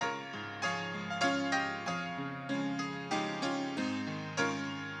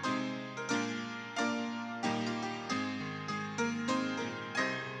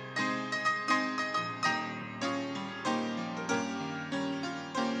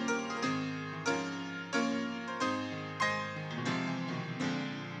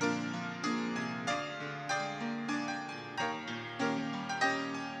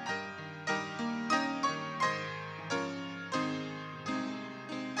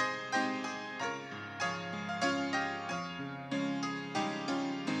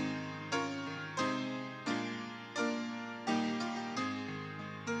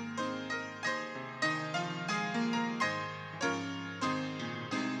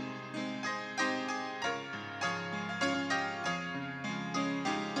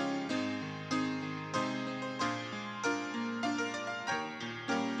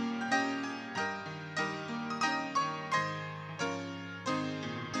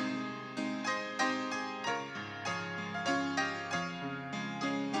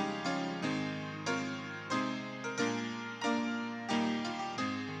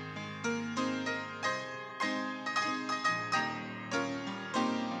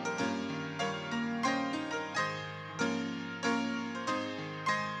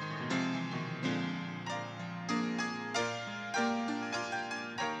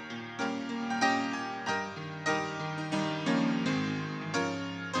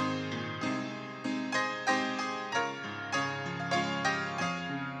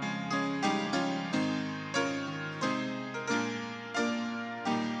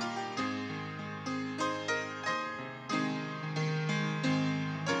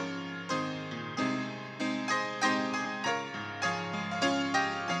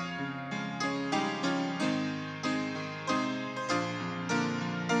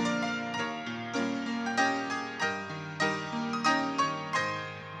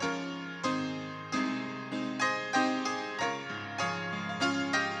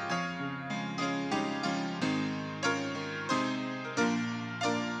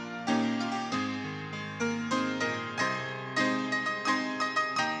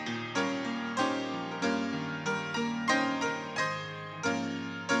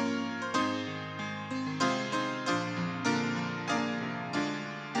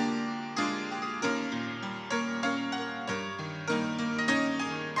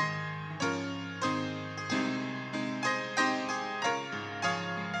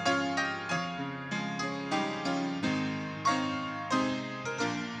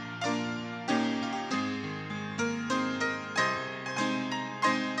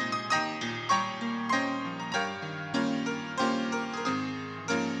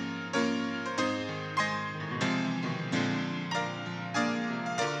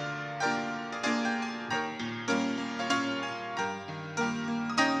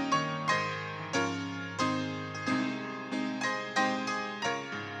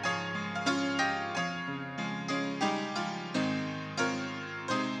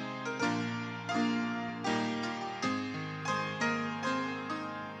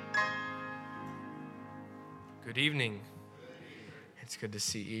Good evening. It's good to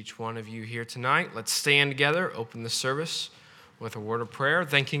see each one of you here tonight. Let's stand together, open the service with a word of prayer,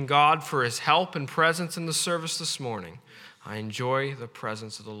 thanking God for his help and presence in the service this morning. I enjoy the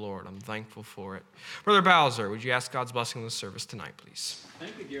presence of the Lord. I'm thankful for it. Brother Bowser, would you ask God's blessing on the service tonight, please?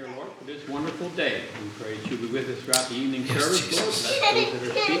 Thank you, dear Lord, for this wonderful day. We pray that you'll be with us throughout the evening service, Jesus. Lord. Bless those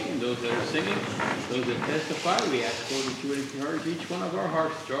that are speaking, those that are singing, those that testify. We ask, Lord, that you would encourage each one of our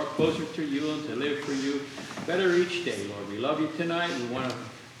hearts to draw closer to you and to live for you better each day, Lord. We love you tonight. We want to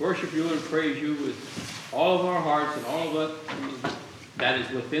worship you and praise you with all of our hearts and all of us that is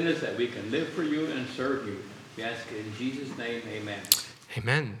within us, that we can live for you and serve you. We ask it in Jesus' name, amen.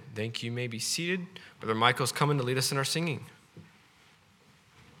 Amen. Thank you. You may be seated. Brother Michael's coming to lead us in our singing.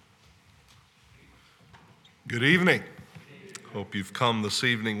 Good evening. Hope you've come this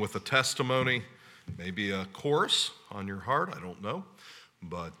evening with a testimony, maybe a chorus on your heart, I don't know.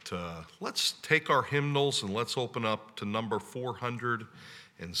 But let's take our hymnals and let's open up to number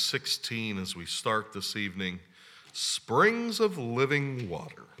 416 as we start this evening, Springs of Living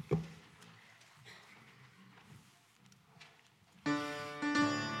Water.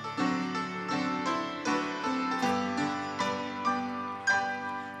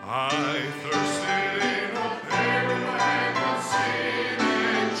 I thirsted in a barren land of sin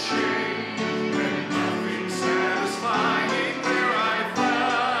and shame, and nothing satisfying there I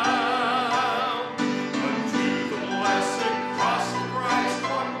found. Unto the blessed cross of Christ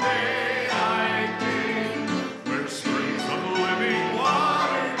one day I came, where springs of living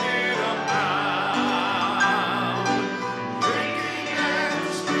water did abound. Drinking at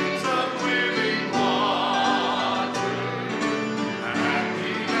the springs of living water,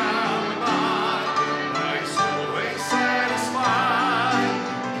 happy now am I, my soul is satisfied.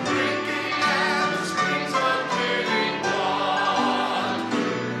 Drinking at the springs of living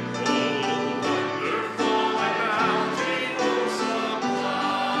water, oh, wonderful and bountiful supply.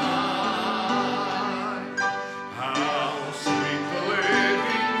 How sweet the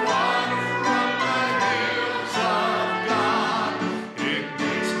living water from the hills of God. It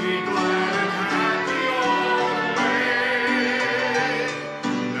makes me glad and happy all the way.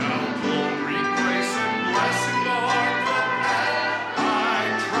 Now glory, grace, and blessing, Lord, the path I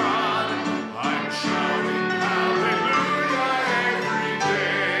trod. I'm shouting hallelujah every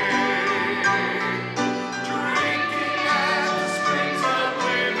day. Drinking at the springs of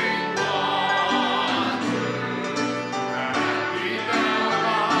living water, happy now am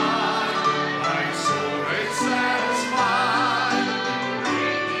I, my soul is satisfied.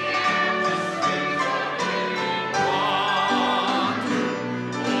 Drinking at the springs of living water,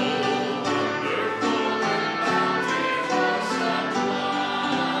 oh, wonderful and bountiful supply.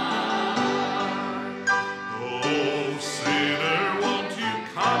 Oh, sinner, won't you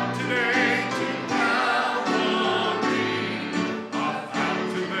come today to Calvary? A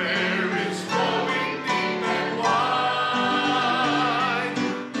fountain there is flowing deep and wide.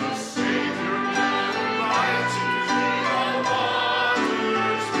 The Savior now invites you to the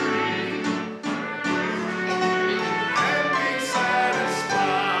waters free, and be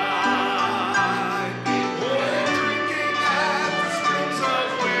satisfied. Oh, drinking at the springs of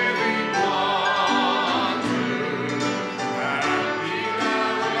living water, happy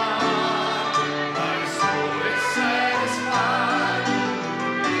now am I, my soul is satisfied.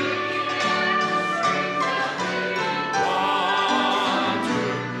 Drinking at the springs of living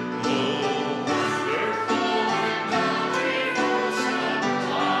water, oh, wonderful and bountiful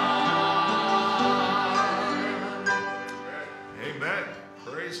supply. Amen.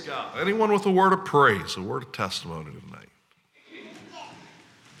 Praise God. Anyone with a word of praise, a word of testimony tonight?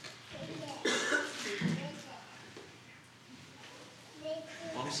 Well,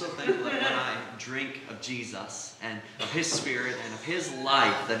 I'm so thankful that when I drink of Jesus and of his spirit and of his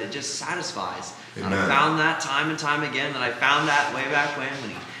life, that it just satisfies. And I Amen. found that time and time again, that I found that way back when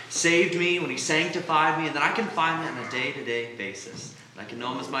he saved me, when he sanctified me, and that I can find that on a day-to-day basis. And I can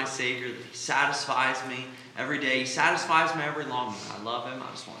know him as my Savior, that he satisfies me every day. He satisfies my every longing. I love him. I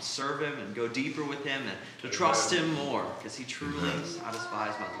just want to serve him and go deeper with him and to trust him more, because he truly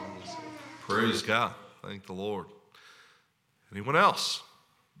satisfies my longing soul. Praise God. Thank the Lord. Anyone else?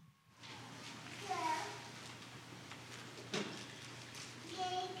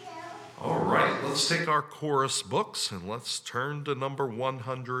 All right, let's take our chorus books and let's turn to number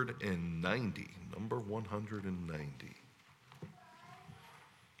 190. Number 190.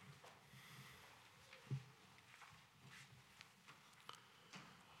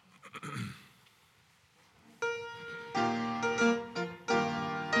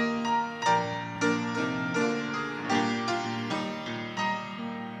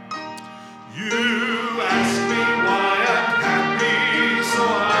 You ask me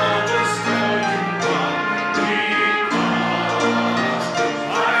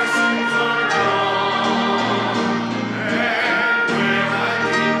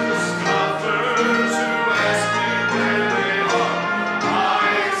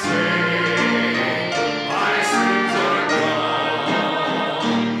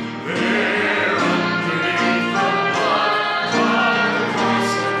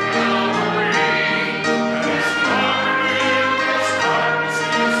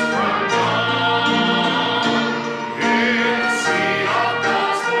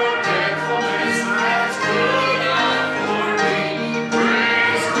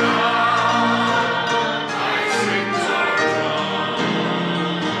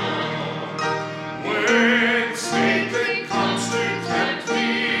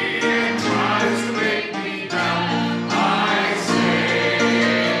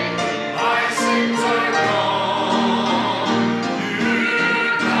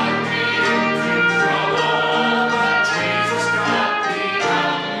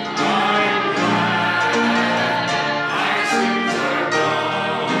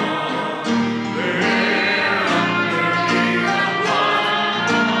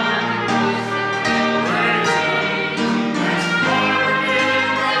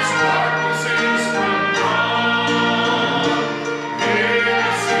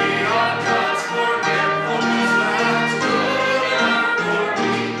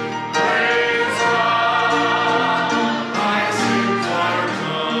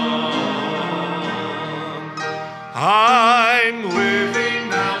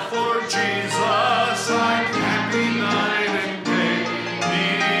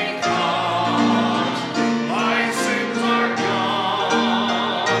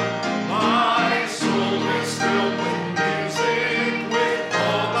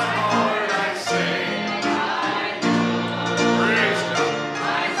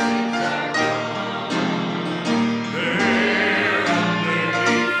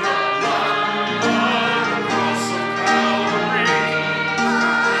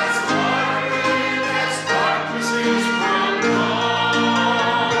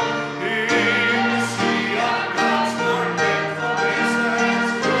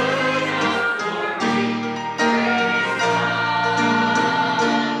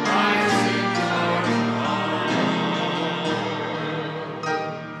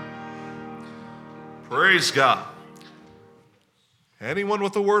Praise God. Anyone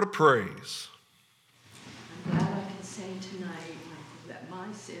with a word of praise? I'm glad I can say tonight that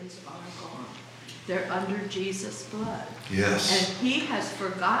my sins are gone. They're under Jesus' blood. Yes. And he has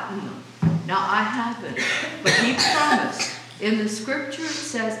forgotten them. Now, I haven't, but he promised. In the scripture, it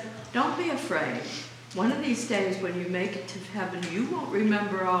says, don't be afraid. One of these days when you make it to heaven, you won't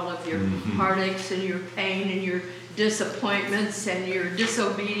remember all of your heartaches and your pain and your disappointments and your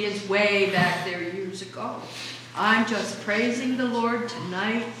disobedience way back there years ago. I'm just praising the Lord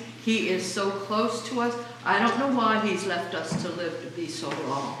tonight. He is so close to us. I don't know why he's left us to live to be so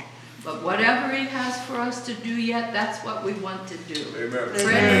long. But whatever he has for us to do yet, that's what we want to do. Amen.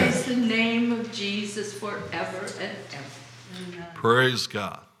 Praise the name of Jesus forever and ever. Amen. Praise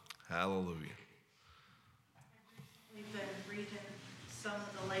God. Hallelujah. We've been reading some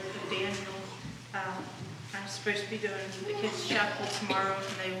of the Life of Daniel. I'm supposed to be doing the kids' chapel tomorrow,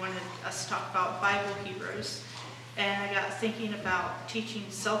 and they wanted us to talk about Bible heroes. And I got thinking about teaching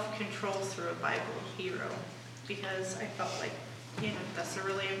self-control through a Bible hero, because I felt like, that's a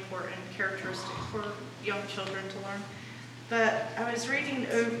really important characteristic for young children to learn. But I was reading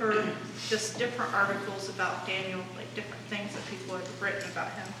over just different articles about Daniel, like different things that people had written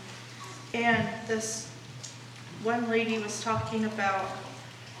about him. And this one lady was talking about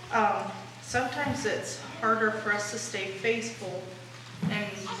sometimes it's harder for us to stay faithful in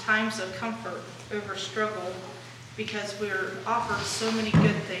times of comfort over struggle, because we're offered so many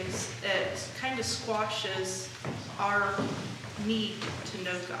good things. It kind of squashes our need to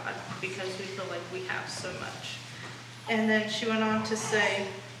know God because we feel like we have so much. And then she went on to say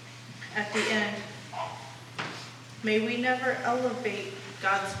at the end, may we never elevate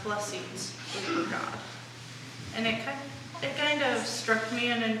God's blessings over God. And it kind of struck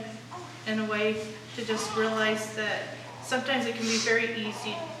me in a way to just realize that sometimes it can be very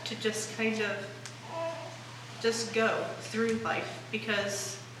easy to just kind of just go through life,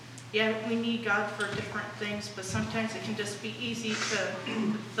 because we need God for different things, but sometimes it can just be easy to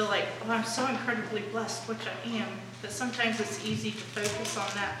feel like, I'm so incredibly blessed, which I am, but sometimes it's easy to focus on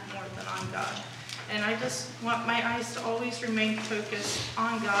that more than on God. And I just want my eyes to always remain focused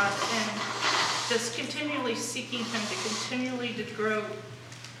on God and just continually seeking him, to continually to grow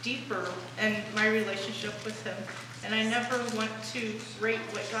deeper in my relationship with him. And I never want to rate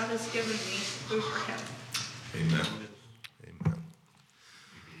what God has given me over him. Amen. Amen.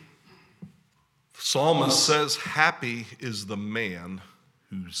 The psalmist says, happy is the man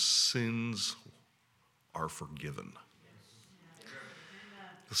whose sins are forgiven.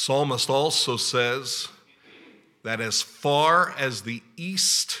 The psalmist also says that as far as the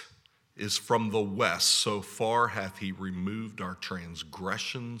east is from the west, so far hath he removed our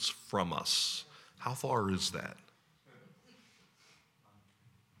transgressions from us. How far is that?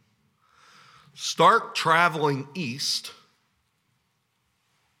 Start traveling east,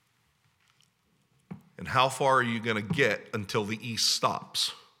 and how far are you going to get until the east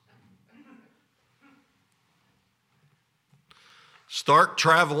stops? Start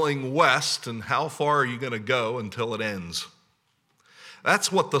traveling west, and how far are you going to go until it ends?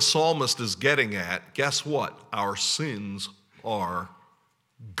 That's what the psalmist is getting at. Guess what? Our sins are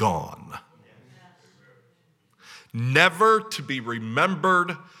gone. Never to be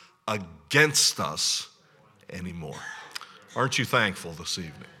remembered against us anymore. Aren't you thankful this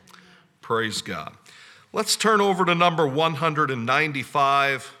evening? Praise God. Let's turn over to number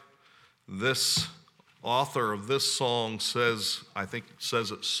 195. This author of this song says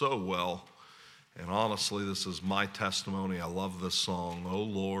it so well. And honestly, this is my testimony. I love this song. Oh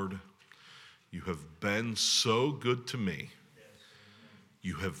Lord, you have been so good to me.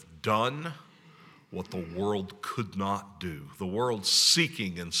 You have done what the world could not do. The world's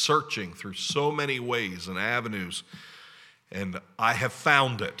seeking and searching through so many ways and avenues, and I have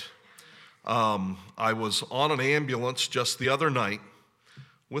found it. I was on an ambulance just the other night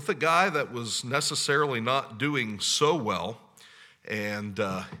with a guy that was necessarily not doing so well, and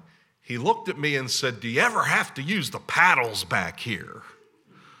he looked at me and said, do you ever have to use the paddles back here?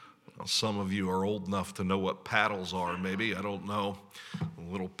 Well, some of you are old enough to know what paddles are, maybe. I don't know.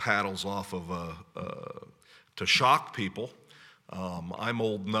 Little paddles off of to shock people. I'm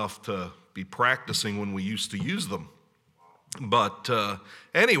old enough to be practicing when we used to use them. But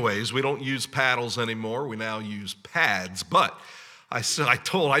anyways, we don't use paddles anymore. We now use pads. But I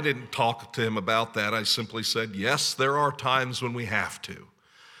didn't talk to him about that. I simply said, yes, there are times when we have to.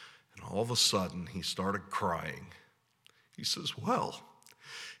 And all of a sudden, he started crying. He says, well,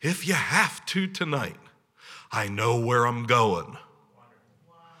 if you have to tonight, I know where I'm going.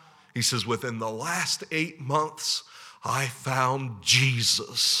 He says, within the last 8 months, I found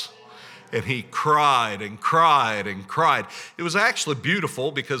Jesus. And he cried and cried and cried. It was actually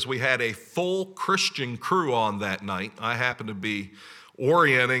beautiful because we had a full Christian crew on that night. I happened to be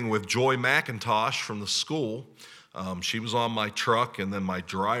orienting with Joy McIntosh from the school. She was on my truck, and then my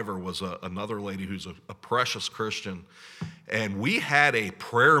driver was another lady who's a precious Christian. And we had a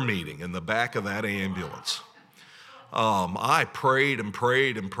prayer meeting in the back of that ambulance. I prayed and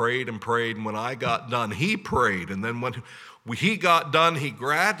prayed and prayed and prayed, and when I got done, he prayed. And then when he got done, he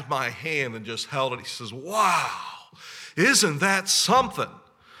grabbed my hand and just held it. He says, "Wow, isn't that something?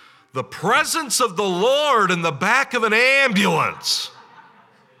 The presence of the Lord in the back of an ambulance."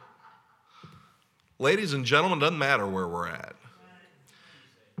 Ladies and gentlemen, it doesn't matter where we're at.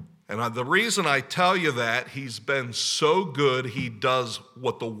 And the reason I tell you that, he's been so good, he does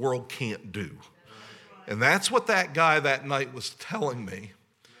what the world can't do. And that's what that guy that night was telling me.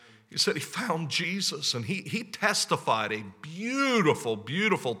 He said he found Jesus, and he testified a beautiful,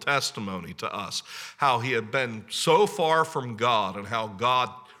 beautiful testimony to us, how he had been so far from God and how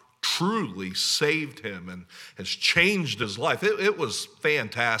God truly saved him and has changed his life. It was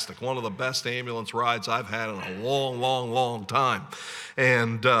fantastic. One of the best ambulance rides I've had in a long, long, long time.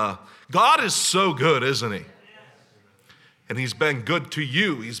 And God is so good, isn't he? And he's been good to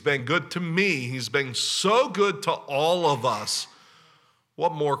you. He's been good to me. He's been so good to all of us.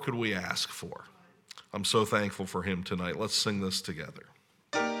 What more could we ask for? I'm so thankful for him tonight. Let's sing this together.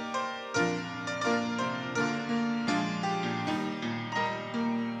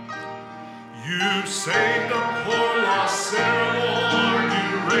 You saved a poor lost sinner, Lord.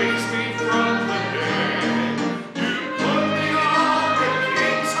 You raised me from the dead. You put me on the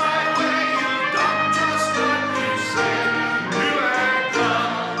King's highway. You've done just what you said. You have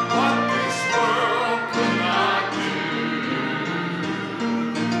done what this world could not do.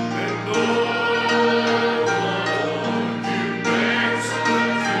 And oh, you've been so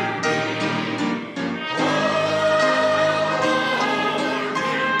good to me. Oh,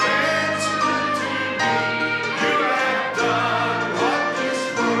 you've been so good to me. You have done what this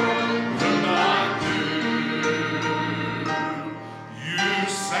world could not do. You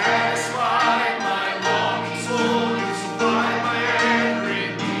satisfied my longing soul. You supplied my every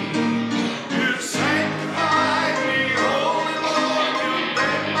need. You sanctified me, Holy Lord. You've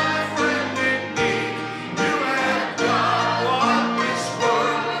been my friend indeed. You have done what this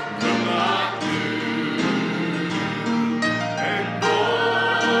world could not do. And oh,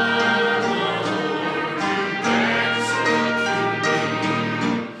 you've been so good to me.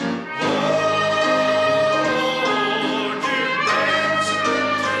 Oh, you've been so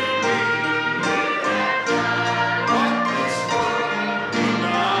good to me. What this world could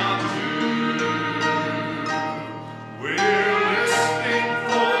not do. We're listening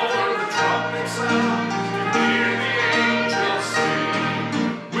for the trumpet sound to hear the angels sing.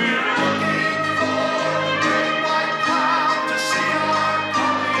 We're looking for the great white cloud to see our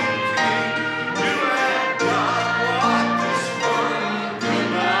coming King. You have done what this world could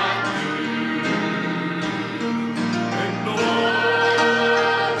not do. And oh,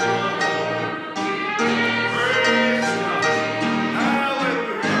 praise God,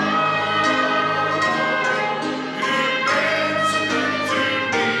 hallelujah. You've been so good to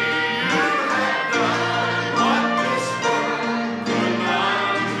me. You have done what this world could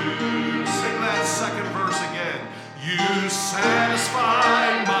not do. Sing that second verse again. You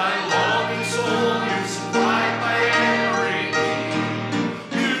satisfied my longing soul. You supplied my every need.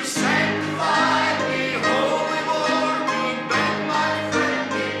 You sanctified me, Holy Lord. You've been my friend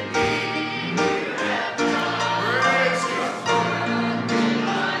indeed. You have done. Praise God.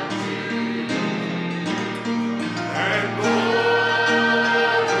 And oh,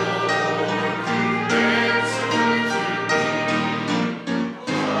 you've been so good to me.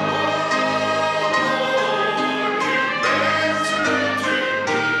 Oh, you've been so good to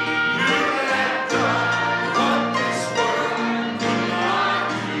me. You have done what this world could not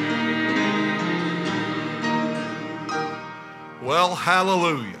do. Well,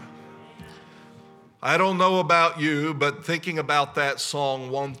 hallelujah. I don't know about you, but thinking about that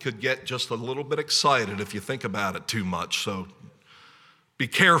song, one could get just a little bit excited if you think about it too much, so be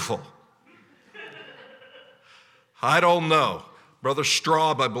careful. I don't know. Brother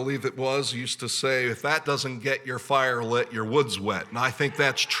Straub, I believe it was, used to say, if that doesn't get your fire lit, your wood's wet. And I think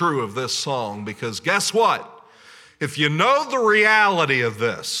that's true of this song, because guess what? If you know the reality of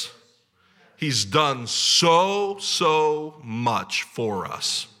this, he's done so much for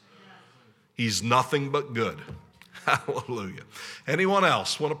us. He's nothing but good. Hallelujah. Anyone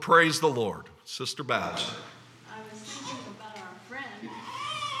else want to praise the Lord? Sister Bowser. I was thinking about our friend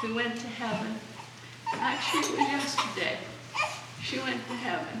who went to heaven. Actually, it was yesterday. She went to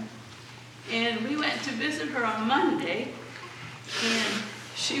heaven. And we went to visit her on Monday, and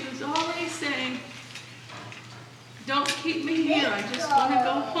she was always saying, "Don't keep me here, I just want to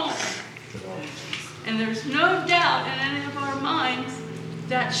go home." And there's no doubt in any of our minds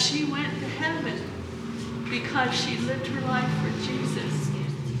that she went to heaven because she lived her life for Jesus.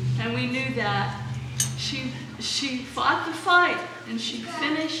 And we knew that. She fought the fight, and she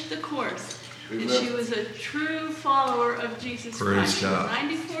finished the course. And she was a true follower of Jesus Christ. She was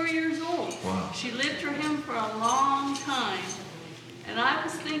 94 years old. Wow. She lived for him for a long time. And I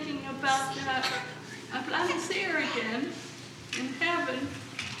was thinking about that. I'm glad to see her again in heaven.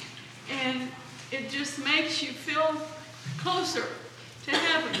 And it just makes you feel closer to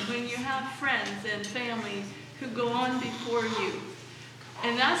heaven when you have friends and family who go on before you.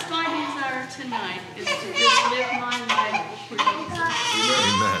 And that's my desire tonight, is to just live my life for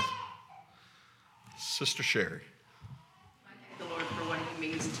Jesus. Amen. Sister Sherry. I thank the Lord for what he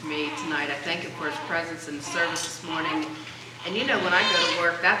means to me tonight. I thank him for his presence in the service this morning. And you know, when I go to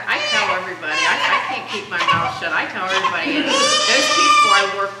work, I tell everybody, I can't keep my mouth shut. I tell everybody, and those people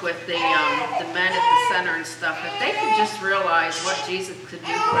I work with, the men at the center and stuff, if they could just realize what Jesus could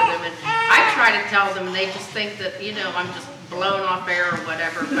do for them. And I try to tell them, and they just think that, you know, I'm just blown off air or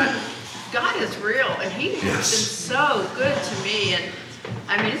whatever. But God is real, and he has been so good to me. And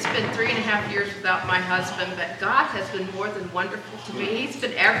I mean, it's been 3.5 years without my husband, but God has been more than wonderful to me. He's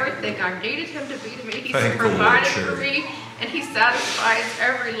been everything I needed him to be to me. He's provided for me, and he satisfies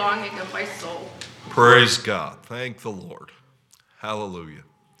every longing of my soul. Praise God. Thank the Lord. Hallelujah.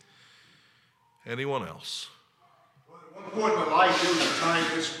 Anyone else? At one point in my life, there was a time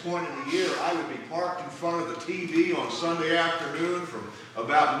at this point in the year, I would be parked in front of the TV on Sunday afternoon from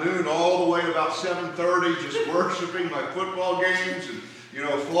about noon all the way to about 7:30, just worshiping my football games and, you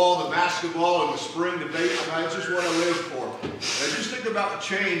know, fall, the basketball, and the spring debate. I mean, that's just what I live for. And just think about the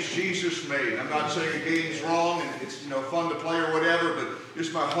change Jesus made. I'm not saying the game's wrong and it's, you know, fun to play or whatever, but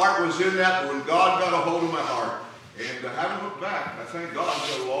just my heart was in that when God got a hold of my heart. And I haven't looked back. I thank God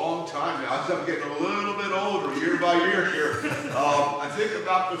for a long time now. I'm getting a little bit older year by year here. I think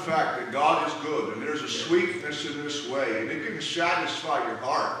about the fact that God is good, and there's a sweetness in this way, and it can satisfy your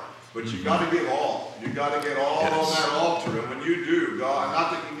heart. But you got to give all. You got to get all on that altar, and when you do, God,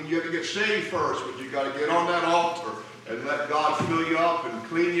 not that you have to get saved first, but you got to get on that altar and let God fill you up and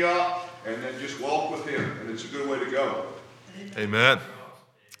clean you up, and then just walk with Him, and it's a good way to go. Amen.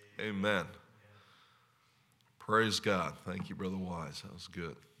 Amen. Praise God. Thank you, Brother Wise. That was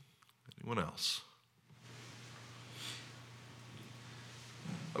good. Anyone else?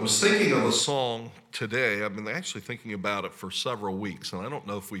 I was thinking of a song today. I've been actually thinking about it for several weeks, and I don't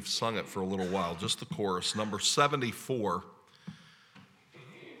know if we've sung it for a little while, just the chorus, number 74.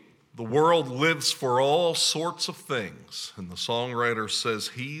 The world lives for all sorts of things, and the songwriter says,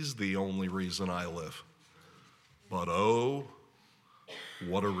 he's the only reason I live. But oh,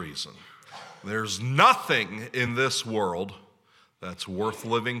 what a reason. There's nothing in this world that's worth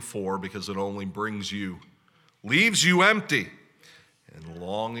living for because it only leaves you empty and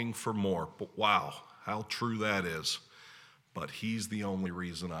longing for more. But wow, how true that is. But he's the only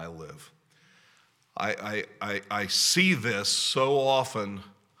reason I live. I see this so often,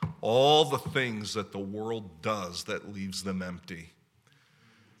 all the things that the world does that leaves them empty.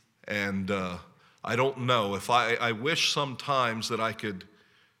 And I don't know, if I wish sometimes that I could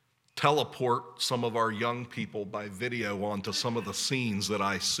teleport some of our young people by video onto some of the scenes that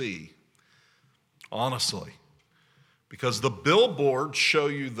I see, honestly. Because the billboards show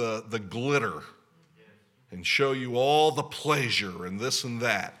you the glitter and show you all the pleasure and this and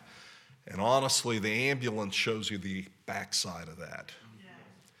that. And honestly, the ambulance shows you the backside of that.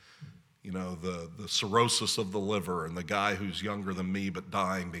 You know, the cirrhosis of the liver and the guy who's younger than me but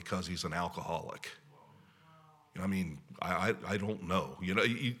dying because he's an alcoholic. I mean, I don't know. You know,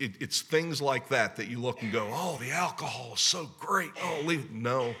 it's things like that you look and go, oh, the alcohol is so great. Oh,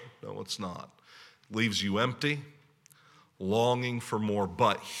 no, it's not. Leaves you empty, longing for more,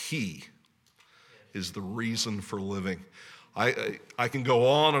 but he is the reason for living. I can go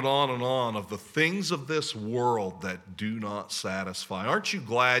on and on and on of the things of this world that do not satisfy. Aren't you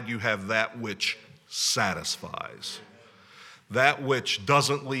glad you have that which satisfies? That which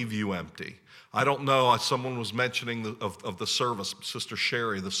doesn't leave you empty. I don't know, someone was mentioning of the service, Sister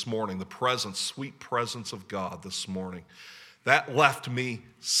Sherry, this morning, the presence, sweet presence of God this morning. That left me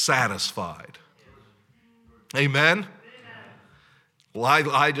satisfied. Amen? Well,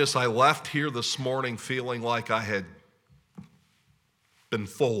 I left here this morning feeling like I had been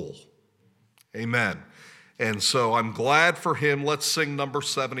full. Amen. And so I'm glad for him. Let's sing number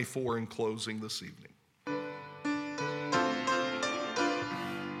 74 in closing this evening.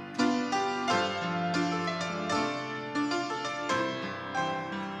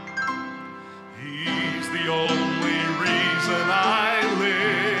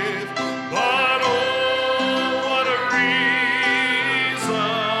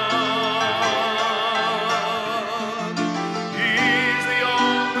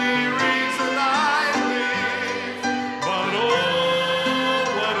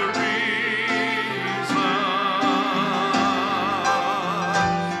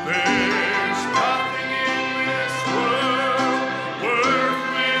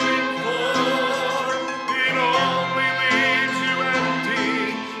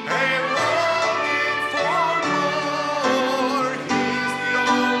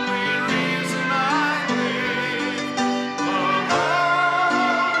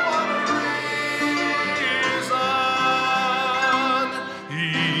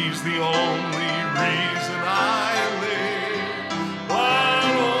 the only reason I live. But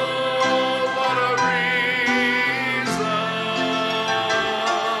oh, what a reason.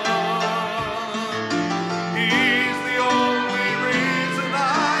 He's the only reason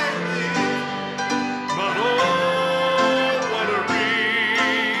I live. But oh, what a reason.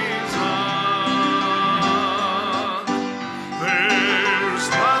 There's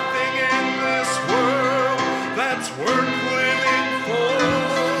nothing in this world that's worth living for.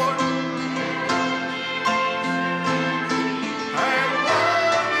 And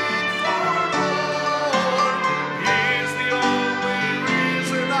longing for more. He's the only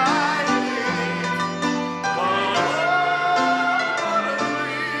reason I live. But oh, what a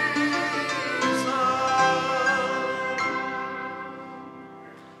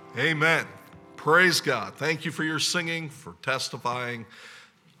reason. Amen. Praise God. Thank you for your singing, for testifying.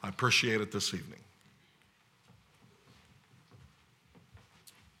 I appreciate it this evening.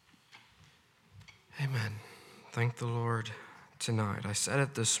 Amen. Thank the Lord tonight. I said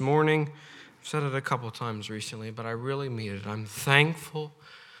it this morning. I've said it a couple times recently, but I really mean it. I'm thankful,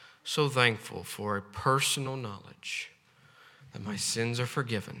 so thankful for a personal knowledge that my sins are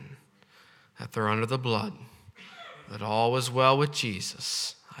forgiven, that they're under the blood, that all is well with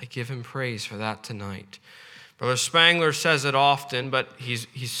Jesus. I give him praise for that tonight. Brother Spangler says it often, but he's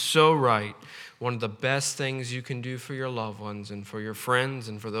so right. One of the best things you can do for your loved ones and for your friends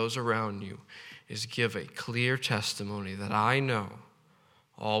and for those around you is give a clear testimony that I know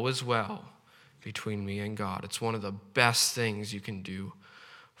all is well between me and God. It's one of the best things you can do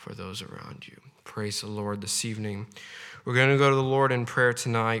for those around you. Praise the Lord this evening. We're going to go to the Lord in prayer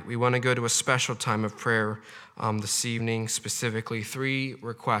tonight. We want to go to a special time of prayer this evening, specifically 3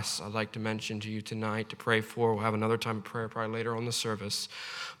 requests I'd like to mention to you tonight to pray for. We'll have another time of prayer probably later on the service.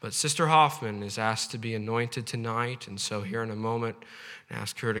 But Sister Hoffman is asked to be anointed tonight, and so here in a moment, I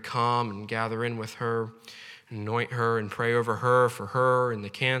ask her to come and gather in with her, anoint her and pray over her for her and the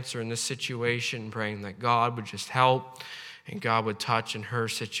cancer in this situation, praying that God would just help and God would touch in her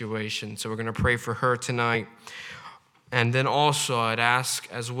situation. So we're going to pray for her tonight. And then also, I'd ask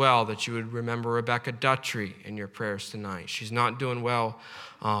as well that you would remember Rebecca Dutry in your prayers tonight. She's not doing well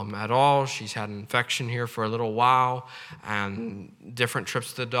at all. She's had an infection here for a little while, and different trips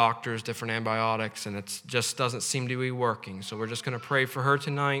to the doctors, different antibiotics, and it just doesn't seem to be working. So we're just going to pray for her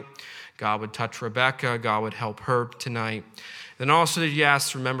tonight. God would touch Rebecca. God would help her tonight. Then also, did you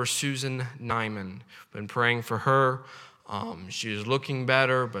ask to remember Susan Nyman? Been praying for her. She was looking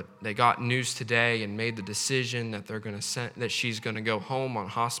better, but they got news today and made the decision that that she's going to go home on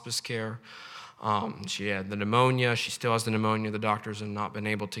hospice care. She had the pneumonia. She still has the pneumonia. The doctors have not been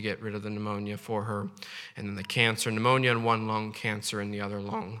able to get rid of the pneumonia for her. And then the cancer, pneumonia in one lung, cancer in the other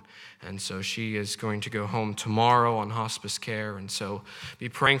lung. And so she is going to go home tomorrow on hospice care. And so be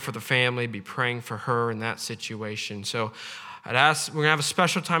praying for the family, be praying for her in that situation. So I'd ask, we're going to have a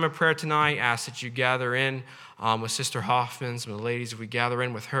special time of prayer tonight. Ask that you gather in with Sister Hoffman, some of the ladies, if we gather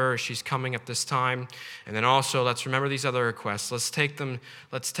in with her, she's coming at this time. And then also, let's remember these other requests. Let's take them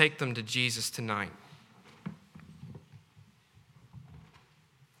to Jesus tonight.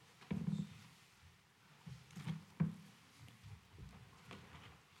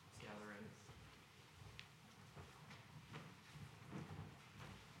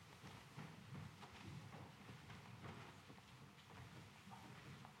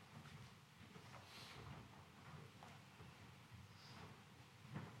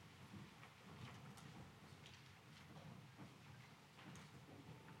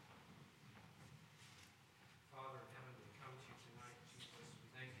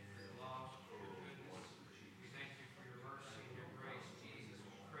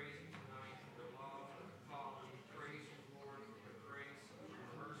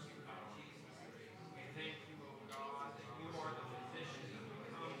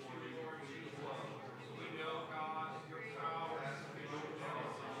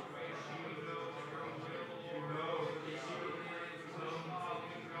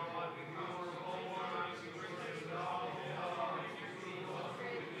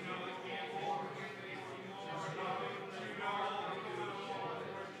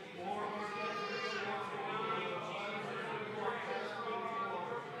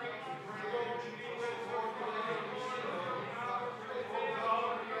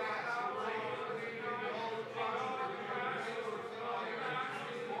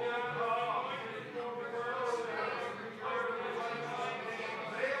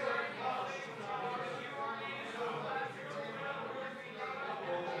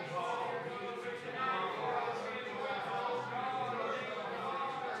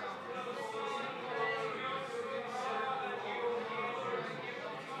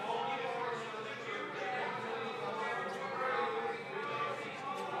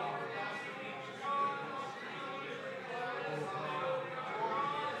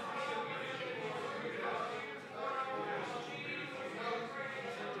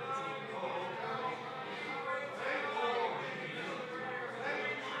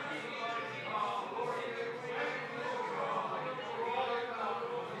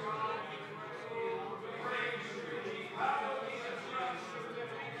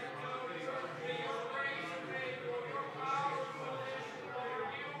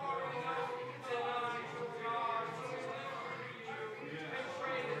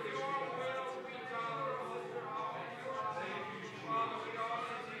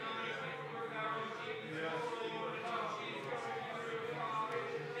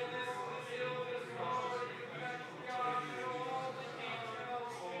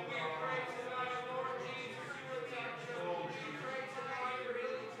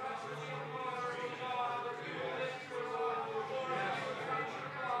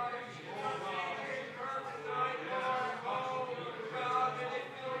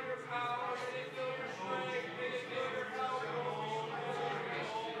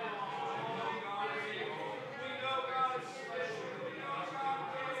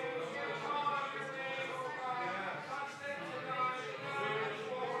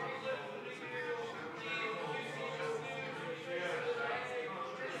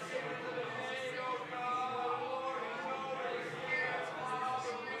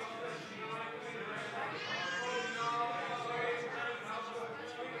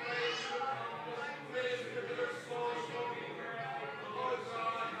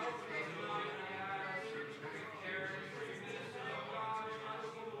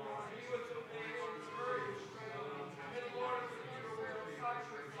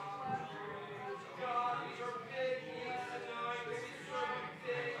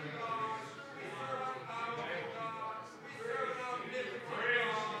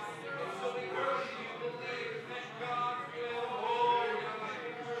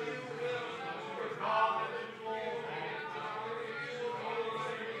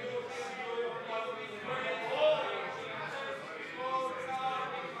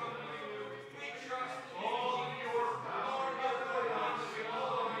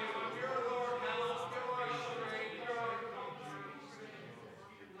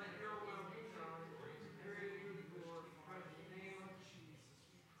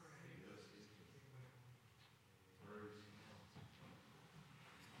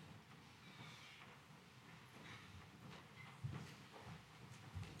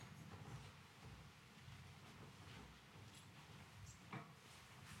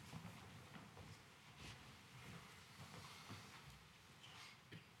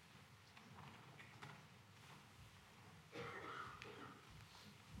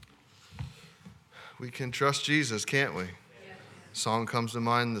 we can trust Jesus, can't we? Song comes to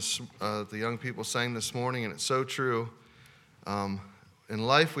mind the young people sang this morning, and it's so true. In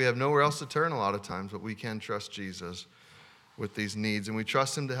life, we have nowhere else to turn a lot of times, but we can trust Jesus with these needs, and we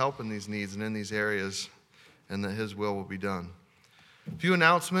trust him to help in these needs and in these areas, and that his will be done. A few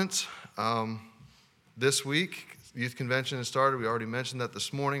announcements. This week, Youth Convention has started. We already mentioned that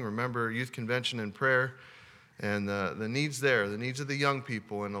this morning. Remember Youth Convention in prayer and the needs there, the needs of the young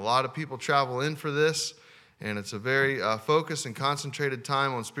people. And a lot of people travel in for this, and it's a very focused and concentrated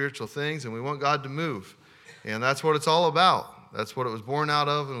time on spiritual things, and we want God to move. And that's what it's all about. That's what it was born out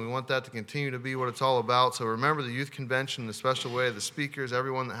of, and we want that to continue to be what it's all about. So remember the Youth Convention in a special way, the speakers,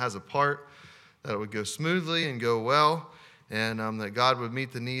 everyone that has a part, that it would go smoothly and go well, and that God would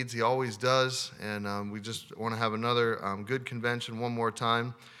meet the needs. He always does, and we just want to have another good convention one more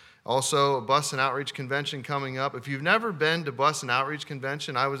time. Also, a Bus and Outreach Convention coming up. If you've never been to Bus and Outreach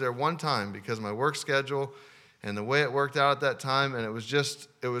Convention, I was there one time because of my work schedule and the way it worked out at that time, and it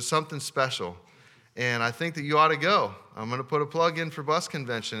was something special. And I think that you ought to go. I'm going to put a plug in for Bus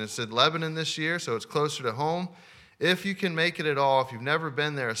Convention. It's in Lebanon this year, so it's closer to home. If you can make it at all, if you've never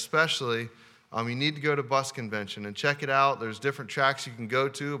been there especially, you need to go to Bus Convention and check it out. There's different tracks you can go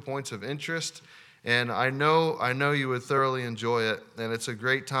to, points of interest. And I know you would thoroughly enjoy it, and it's a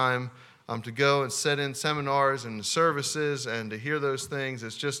great time to go and sit in seminars and services and to hear those things.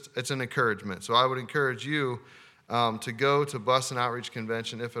 It's an encouragement. So I would encourage you to go to Bus and Outreach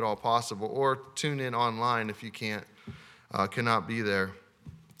Convention if at all possible, or tune in online if you cannot be there.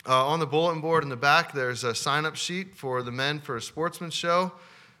 On the bulletin board in the back, there's a sign-up sheet for the men for a sportsman's show.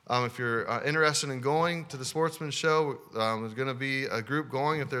 If you're interested in going to the sportsman's show, there's going to be a group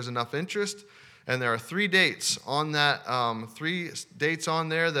going if there's enough interest. And there are 3 dates on that, 3 dates on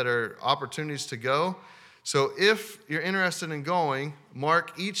there that are opportunities to go. So if you're interested in going,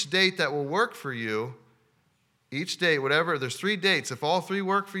 mark each date that will work for you. Each date, whatever, there's 3 dates. If all 3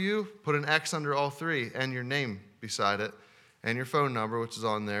 work for you, put an X under all 3 and your name beside it and your phone number, which is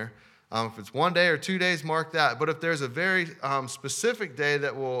on there. If it's 1 day or 2 days, mark that. But if there's a very specific day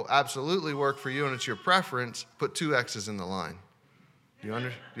that will absolutely work for you and it's your preference, put 2 X's in the line.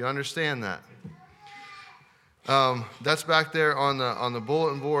 Do you understand that? That's back there on the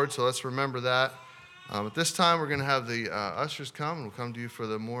bulletin board, so let's remember that. At this time, we're going to have the ushers come, and we'll come to you for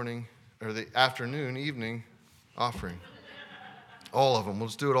the morning or the afternoon, evening offering. All of them. We'll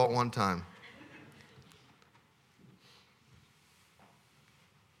just do it all at one time.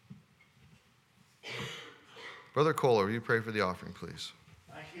 Brother Kohler, will you pray for the offering, please?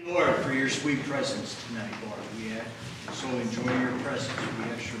 Thank you, Lord, for your sweet presence tonight, Lord. We so enjoy your presence.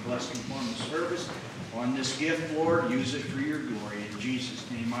 We ask your blessing upon the service, on this gift, Lord. Use it for your glory. In Jesus'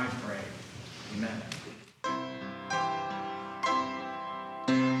 name I pray. Amen.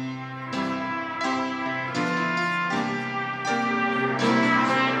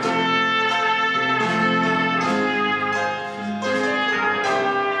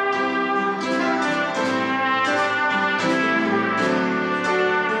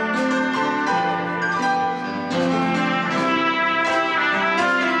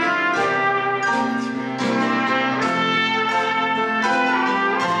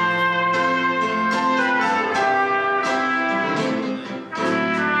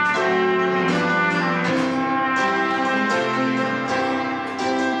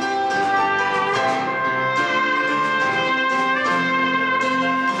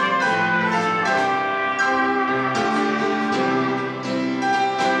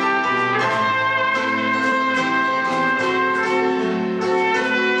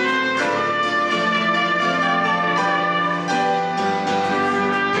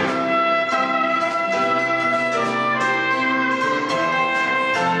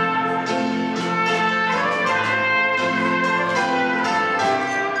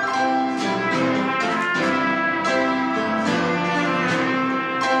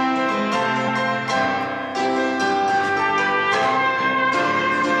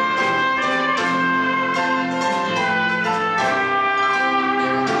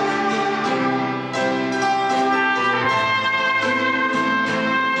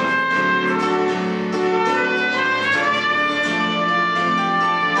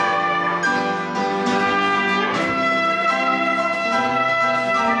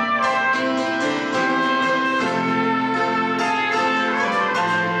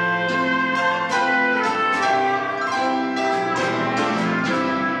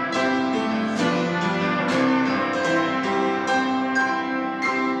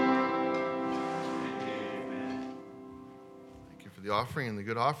 Offering and the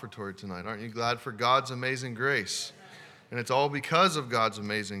good offertory tonight. Aren't you glad for God's amazing grace? And it's all because of God's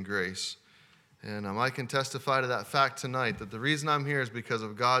amazing grace. And I can testify to that fact tonight, that the reason I'm here is because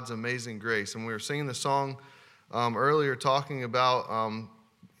of God's amazing grace. And we were singing the song earlier talking about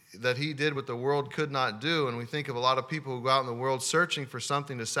that he did what the world could not do. And we think of a lot of people who go out in the world searching for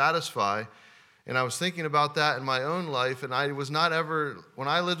something to satisfy. And I was thinking about that in my own life, and I was not ever, when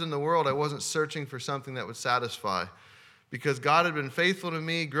I lived in the world, I wasn't searching for something that would satisfy. Because God had been faithful to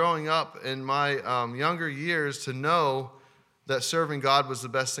me growing up in my younger years to know that serving God was the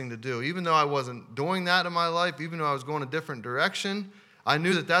best thing to do. Even though I wasn't doing that in my life, even though I was going a different direction, I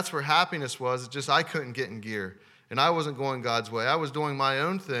knew that that's where happiness was. It's just I couldn't get in gear. And I wasn't going God's way. I was doing my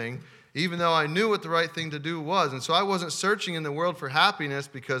own thing, even though I knew what the right thing to do was. And so I wasn't searching in the world for happiness,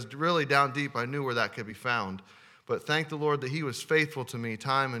 because really down deep I knew where that could be found. But thank the Lord that he was faithful to me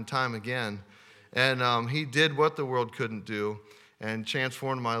time and time again. And he did what the world couldn't do and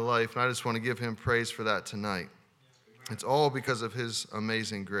transformed my life. And I just want to give him praise for that tonight. It's all because of his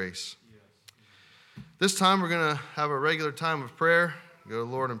amazing grace. This time we're going to have a regular time of prayer. Go to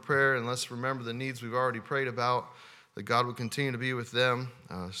the Lord in prayer, and let's remember the needs we've already prayed about, that God will continue to be with them.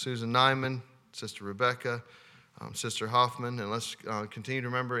 Susan Nyman, Sister Rebecca, Sister Hoffman, and let's continue to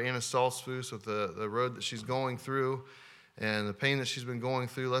remember Anna Salzfuss with the road that she's going through and the pain that she's been going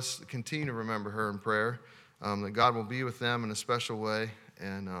through. Let's continue to remember her in prayer, that God will be with them in a special way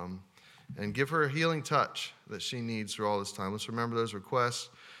and give her a healing touch that she needs through all this time. Let's remember those requests.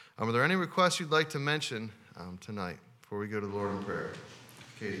 Are there any requests you'd like to mention tonight before we go to the Lord in prayer?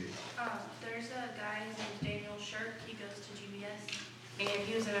 Katie. There's a guy, his name's Daniel Shirk. He goes to GBS, and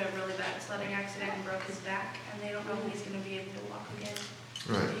he was in a really bad sledding accident and broke his back, and they don't know if he's going to be able to walk again.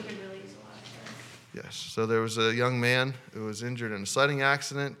 Right. So he could really use a lot of prayer. Yes. So there was a young man who was injured in a sledding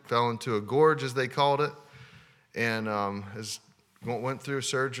accident, fell into a gorge, as they called it, and went through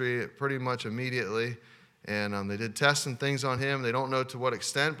surgery pretty much immediately. And they did tests and things on him. They don't know to what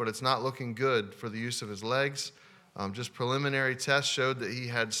extent, but it's not looking good for the use of his legs. Just preliminary tests showed that he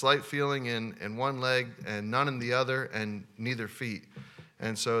had slight feeling in one leg and none in the other, and neither feet.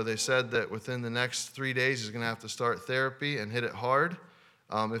 And so they said that within the next 3 days he's going to have to start therapy and hit it hard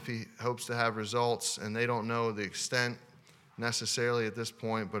if he hopes to have results. And they don't know the extent necessarily at this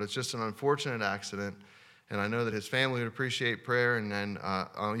point, but it's just an unfortunate accident. And I know that his family would appreciate prayer, and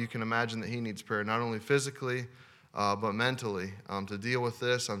you can imagine that he needs prayer, not only physically, but mentally, to deal with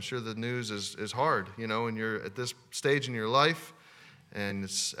this. I'm sure the news is hard, when you're at this stage in your life, and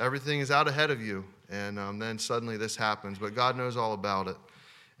everything is out ahead of you, and then suddenly this happens. But God knows all about it.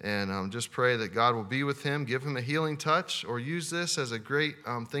 And just pray that God will be with him, give him a healing touch, or use this as a great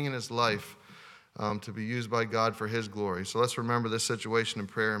thing in his life to be used by God for his glory. So let's remember this situation in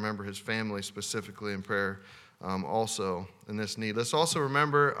prayer, remember his family specifically in prayer also in this need. Let's also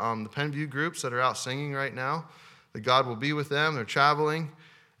remember the Penview groups that are out singing right now, that God will be with them. They're traveling,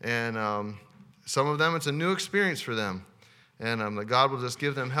 and some of them, it's a new experience for them. And that God will just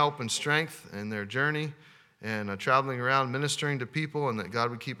give them help and strength in their journey and traveling around ministering to people, and that God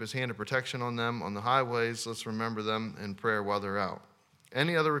would keep his hand of protection on them on the highways. Let's remember them in prayer while they're out.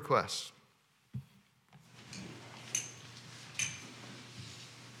 Any other requests?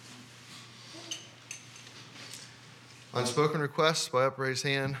 Unspoken requests by upraised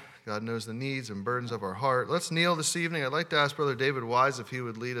hand. God knows the needs and burdens of our heart. Let's kneel this evening. I'd like to ask Brother David Wise if he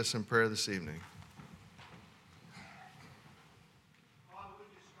would lead us in prayer this evening. Father, we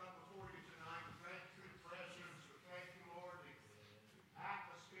just come before you tonight. Thank you for your presence. Thank you, Lord, the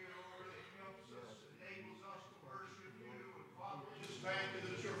atmosphere, Lord, that helps us, enables us to worship you. And Father, we just thank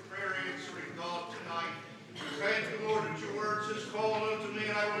you that you're prayer answering God tonight. Thank you, Lord, that your word says, call unto me,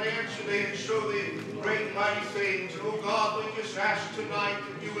 and I will answer thee and show thee great and mighty things. And, oh God, we just ask tonight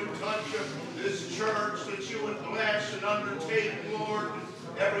that you would touch this church, that you would bless and undertake, Lord,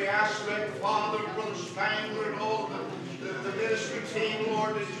 every aspect, Father, Brother Spangler and all the ministry team,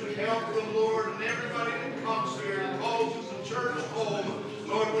 Lord, that you would help them, Lord, and everybody that comes here and calls us a church home.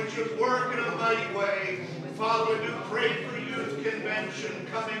 Lord, would you work in a mighty way. Father, we do pray for youth convention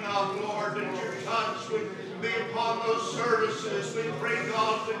coming up, Lord, that your touch would be upon those services. We pray,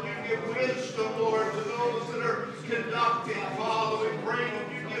 God, that you give wisdom, Lord, to those that are conducting. Father, we pray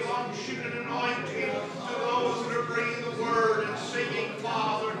that you give unction and anointing to those that are bringing the word and singing,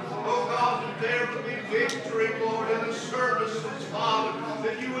 Father. Oh, God, that there would be victory, Lord, in the services, Father,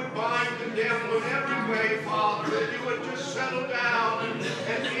 that you would bind the devil in every way, Father, that you would just settle down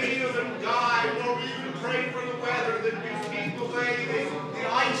and heal and guide. Lord, we even pray for the weather, that you keep away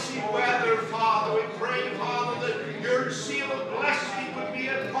the icy weather, Father. We pray, Father, that your seal of blessing would be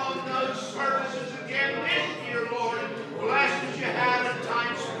upon those services again this year, Lord. Bless as you have in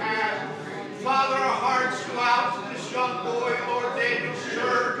times past. Father, our hearts go out to this young boy, Lord, Daniel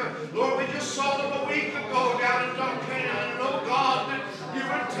Shirk. Lord, we just saw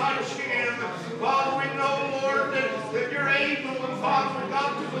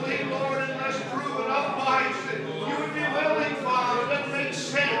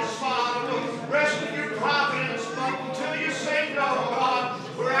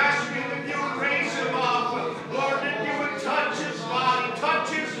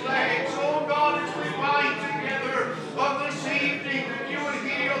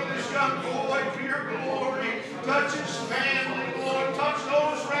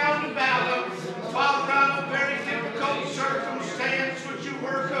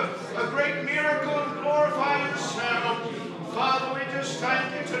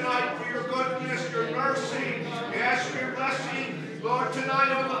blessing, Lord,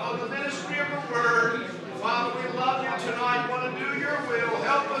 tonight on the ministry of the word. Father, we love you tonight, want to do your will.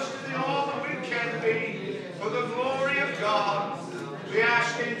 Help us to be all that we can be for the glory of God. We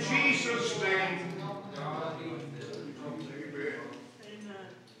ask in Jesus' name.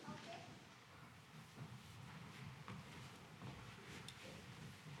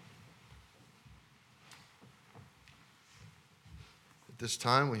 At this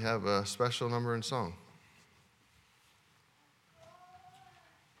time, we have a special number and song.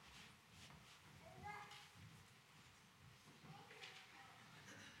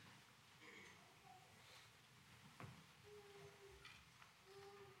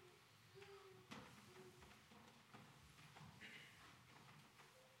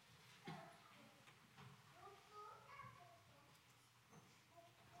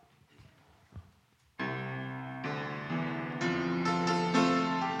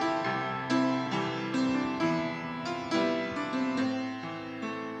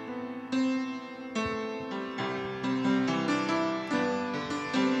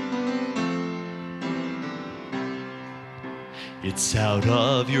 It's out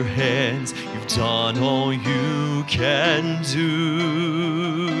of your hands, you've done all you can do.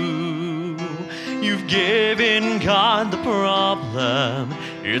 You've given God the problem,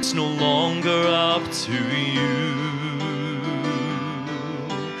 it's no longer up to you.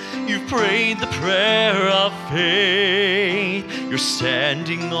 You've prayed the prayer of faith, you're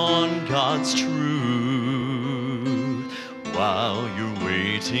standing on God's truth. While you're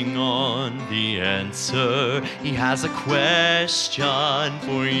waiting on the answer, He has a question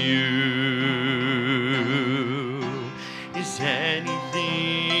for you. Is anything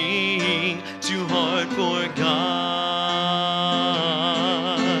too hard for God?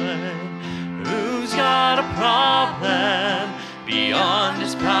 Who's got a problem beyond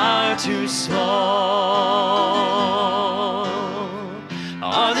His power to solve?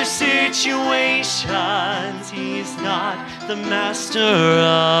 Are there situations He's not the master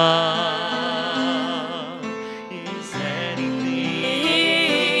of? Is anything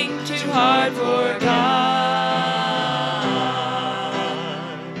too hard for God?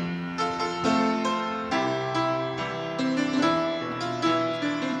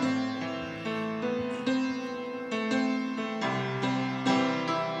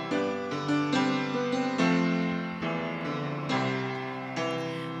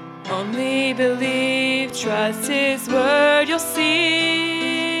 Only believe, trust His word, you'll see.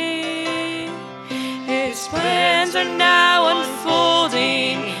 His plans are now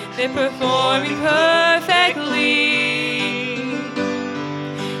unfolding, they're performing perfectly.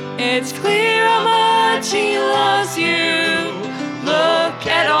 It's clear how much He loves you, look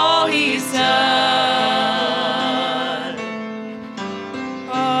at all He's done.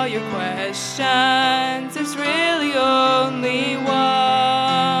 All your questions, there's really only one.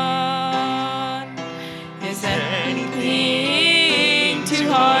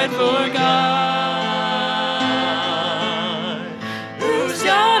 Hard for God? Who's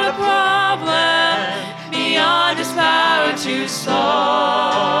got a problem beyond His power to solve?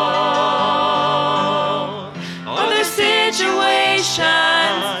 Are there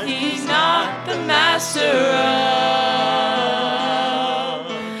situations He's not the master of?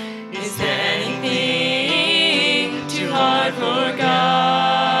 Is anything too hard for God?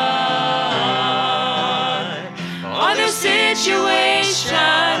 Are there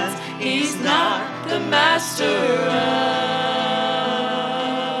situations He's not the master of?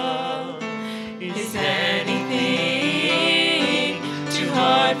 Is anything too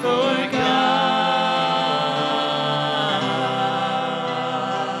hard for God?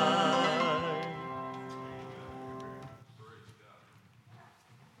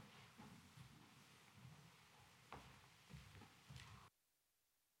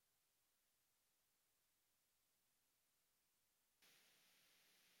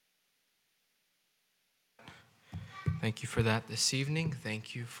 Thank you for that this evening.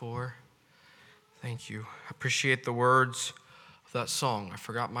 Thank you. Appreciate the words of that song. I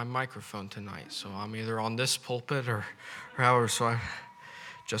forgot my microphone tonight, so I'm either on this pulpit or however, so I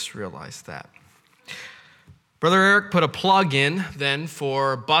just realized that. Brother Eric put a plug in then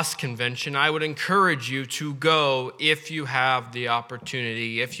for bus convention. I would encourage you to go if you have the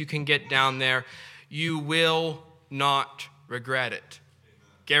opportunity. If you can get down there, you will not regret it.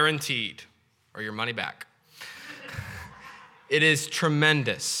 Guaranteed, or your money back. It is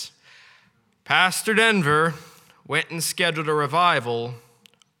tremendous. Pastor Denver went and scheduled a revival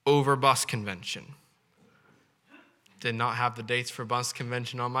over bus convention. did not have the dates for bus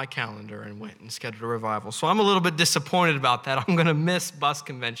convention on my calendar and went and scheduled a revival. So I'm a little bit disappointed about that. I'm going to miss bus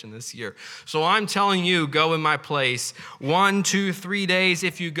convention this year. So I'm telling you, go in my place. 1, 2, 3 days.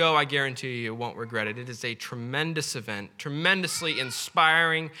 If you go, I guarantee you won't regret it. It is a tremendous event, tremendously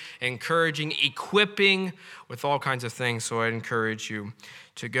inspiring, encouraging, equipping with all kinds of things. So I encourage you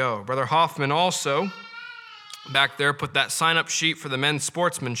to go. Brother Hoffman also back there put that sign-up sheet for the men's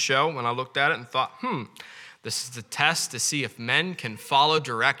sportsman show, and I looked at it and thought, this is the test to see if men can follow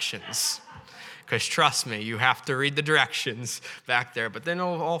directions. Because trust me, you have to read the directions back there. But then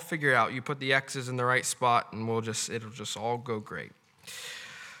it'll all figure out. You put the X's in the right spot, and it'll just all go great.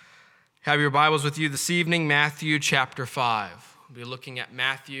 Have your Bibles with you this evening, Matthew chapter 5. We'll be looking at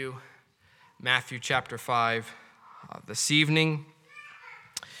Matthew chapter 5 this evening.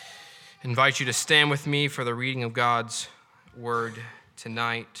 I invite you to stand with me for the reading of God's word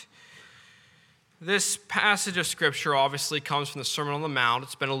tonight. This passage of Scripture obviously comes from the Sermon on the Mount.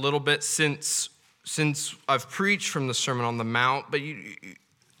 It's been a little bit since I've preached from the Sermon on the Mount, but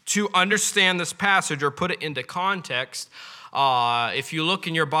to understand this passage or put it into context, if you look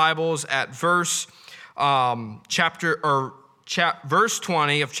in your Bibles at verse 20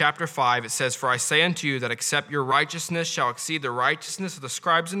 of chapter 5, it says, "For I say unto you that except your righteousness shall exceed the righteousness of the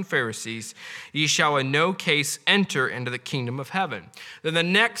scribes and Pharisees, ye shall in no case enter into the kingdom of heaven." Then the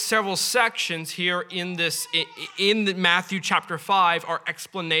next several sections here in Matthew chapter 5 are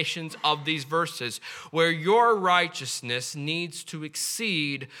explanations of these verses, where your righteousness needs to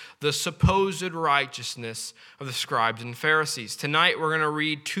exceed the supposed righteousness of the scribes and Pharisees. Tonight we're going to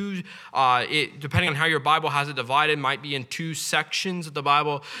read two, depending on how your Bible has it divided, might be in two sections of the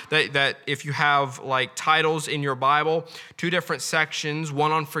Bible that if you have like titles in your Bible, two different sections,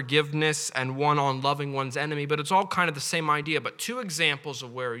 one on forgiveness and one on loving one's enemy, but it's all kind of the same idea, but two examples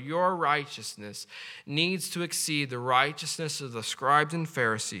of where your righteousness needs to exceed the righteousness of the scribes and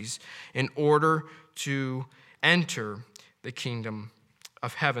Pharisees in order to enter the kingdom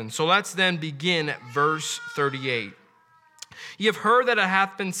of heaven. So let's then begin at verse 38. "Ye have heard that it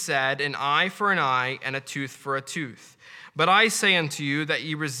hath been said, an eye for an eye, and a tooth for a tooth. But I say unto you that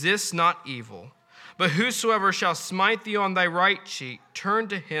ye resist not evil. But whosoever shall smite thee on thy right cheek, turn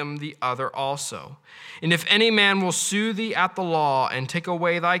to him the other also. And if any man will sue thee at the law, and take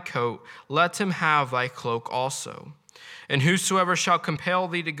away thy coat, let him have thy cloak also. And whosoever shall compel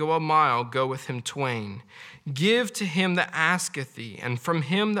thee to go a mile, go with him twain. Give to him that asketh thee, and from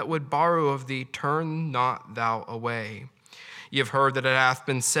him that would borrow of thee, turn not thou away. Ye have heard that it hath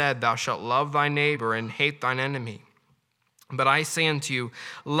been said, Thou shalt love thy neighbor, and hate thine enemy. But I say unto you,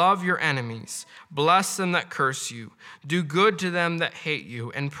 love your enemies, bless them that curse you, do good to them that hate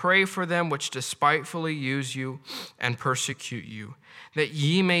you, and pray for them which despitefully use you and persecute you, that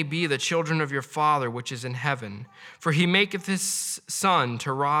ye may be the children of your Father which is in heaven. For he maketh his sun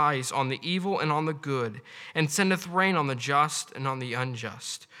to rise on the evil and on the good, and sendeth rain on the just and on the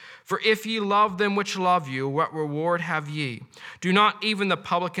unjust. For if ye love them which love you, what reward have ye? Do not even the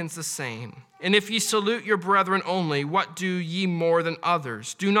publicans the same? And if ye salute your brethren only, what do ye more than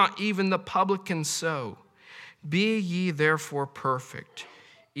others? Do not even the publicans so? Be ye therefore perfect,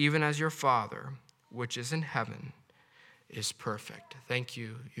 even as your Father, which is in heaven, is perfect." Thank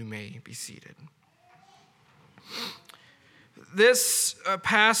you. You may be seated. This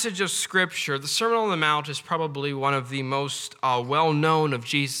passage of Scripture, the Sermon on the Mount, is probably one of the most well-known of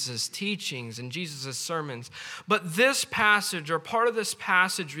Jesus' teachings and Jesus' sermons. But this passage, or part of this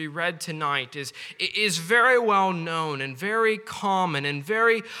passage we read tonight, is very well known and very common and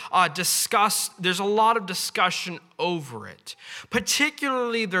very discussed. There's a lot of discussion over it.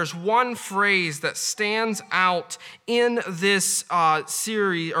 Particularly, there's one phrase that stands out in this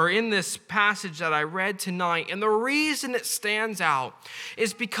series, or in this passage that I read tonight. And the reason it stands out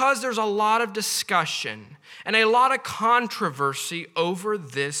is because there's a lot of discussion and a lot of controversy over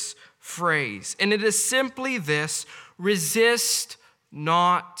this phrase. And it is simply this: resist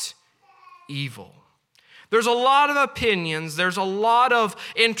not evil. There's a lot of opinions, there's a lot of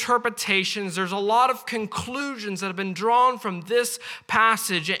interpretations, there's a lot of conclusions that have been drawn from this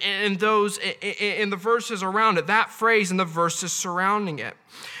passage and those in the verses around it, that phrase and the verses surrounding it.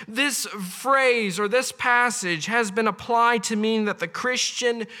 This phrase or this passage has been applied to mean that the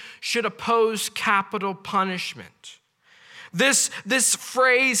Christian should oppose capital punishment. This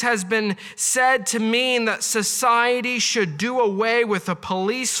phrase has been said to mean that society should do away with a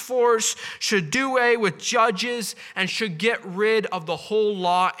police force, should do away with judges, and should get rid of the whole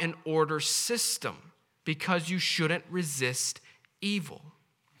law and order system because you shouldn't resist evil.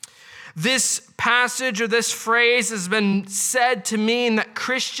 This passage or this phrase has been said to mean that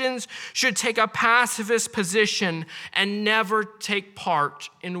Christians should take a pacifist position and never take part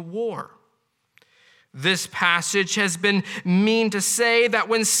in war. This passage has been mean to say that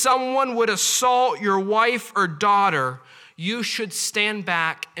when someone would assault your wife or daughter, you should stand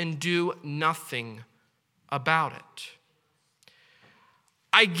back and do nothing about it.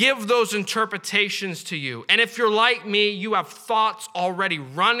 I give those interpretations to you. And if you're like me, you have thoughts already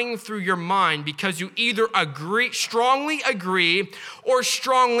running through your mind because you either strongly agree or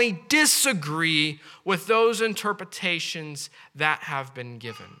strongly disagree with those interpretations that have been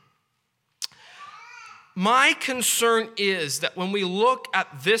given. My concern is that when we look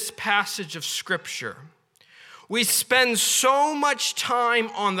at this passage of Scripture, we spend so much time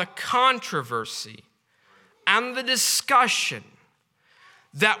on the controversy and the discussion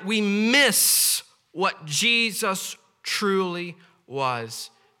that we miss what Jesus truly was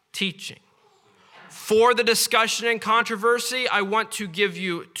teaching. For the discussion and controversy, I want to give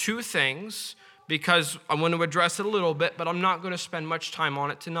you two things because I want to address it a little bit, but I'm not going to spend much time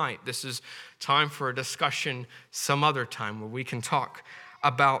on it tonight. This is time for a discussion some other time where we can talk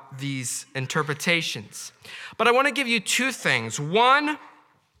about these interpretations. But I want to give you two things. One,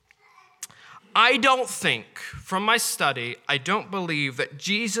 I don't think, from my study, I don't believe that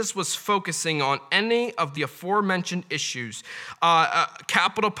Jesus was focusing on any of the aforementioned issues,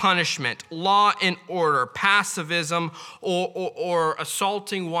 capital punishment, law and order, pacifism, or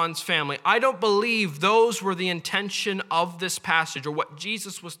assaulting one's family. I don't believe those were the intention of this passage or what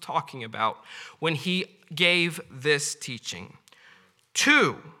Jesus was talking about when he gave this teaching.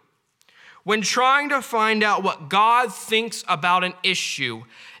 Two, when trying to find out what God thinks about an issue,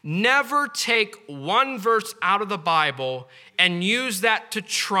 never take one verse out of the Bible and use that to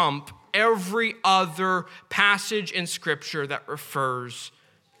trump every other passage in Scripture that refers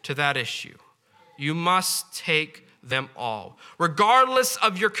to that issue. You must take them all. Regardless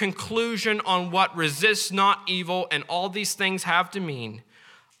of your conclusion on what resist not evil and all these things have to mean,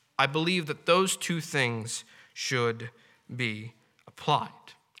 I believe that those two things should be applied.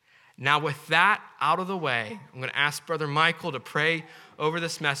 Now, with that out of the way, I'm going to ask Brother Michael to pray over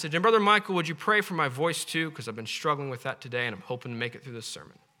this message. And Brother Michael, would you pray for my voice too? Because I've been struggling with that today, and I'm hoping to make it through this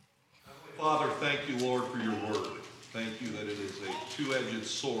sermon. Father, thank you, Lord, for your word. Thank you that it is a two-edged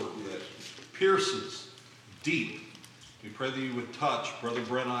sword that pierces deep. We pray that you would touch Brother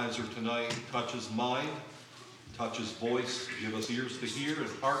Brenizer tonight, touch his mind, touch his voice, give us ears to hear and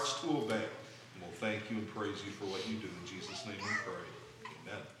hearts to obey. And we'll thank you and praise you for what you do. In Jesus' name we pray.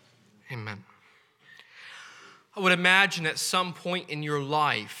 Amen. Amen. I would imagine at some point in your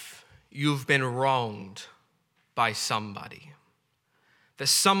life, you've been wronged by somebody. That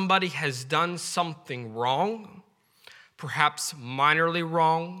somebody has done something wrong, perhaps minorly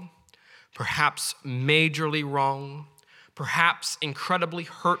wrong, perhaps majorly wrong, perhaps incredibly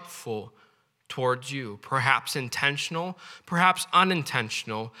hurtful towards you, perhaps intentional, perhaps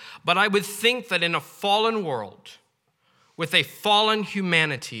unintentional. But I would think that in a fallen world, with a fallen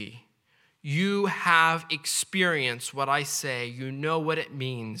humanity, you have experienced what I say. You know what it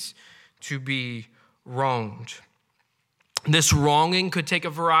means to be wronged. This wronging could take a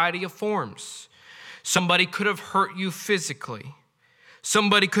variety of forms. Somebody could have hurt you physically.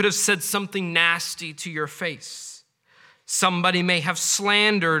 Somebody could have said something nasty to your face. Somebody may have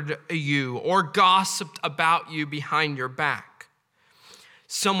slandered you or gossiped about you behind your back.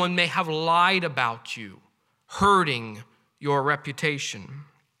 Someone may have lied about you, hurting your reputation.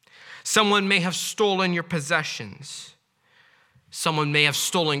 Someone may have stolen your possessions. Someone may have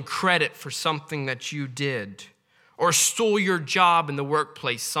stolen credit for something that you did, or stole your job in the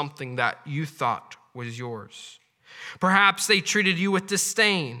workplace, something that you thought was yours. Perhaps they treated you with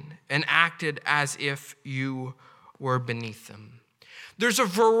disdain and acted as if you were beneath them. There's a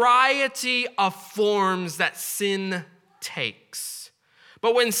variety of forms that sin takes.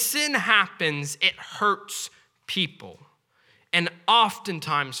 But when sin happens, it hurts people. And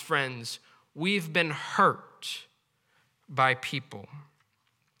oftentimes, friends, we've been hurt by people.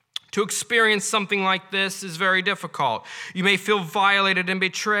 To experience something like this is very difficult. You may feel violated and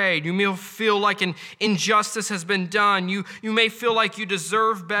betrayed. You may feel like an injustice has been done. You may feel like you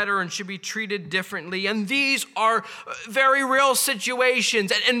deserve better and should be treated differently. And these are very real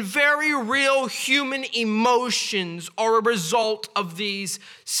situations, and very real human emotions are a result of these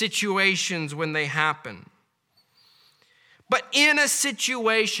situations when they happen. But in a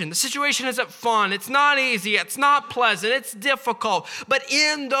situation, the situation isn't fun, it's not easy, it's not pleasant, it's difficult. But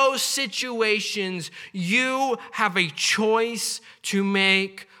in those situations, you have a choice to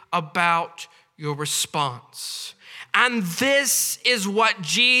make about your response. And this is what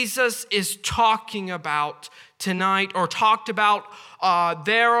Jesus is talking about tonight, or talked about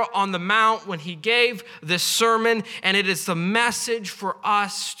there on the mount when he gave this sermon, and it is the message for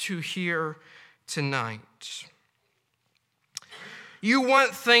us to hear tonight. You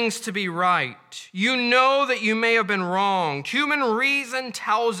want things to be right. You know that you may have been wronged. Human reason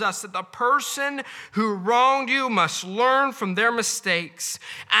tells us that the person who wronged you must learn from their mistakes,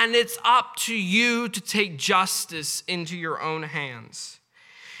 and it's up to you to take justice into your own hands.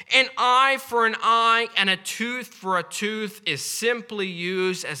 An eye for an eye and a tooth for a tooth is simply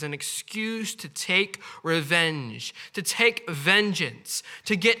used as an excuse to take revenge, to take vengeance,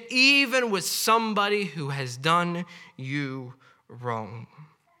 to get even with somebody who has done you wrong.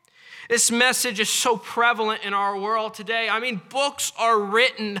 This message is so prevalent in our world today. I mean, books are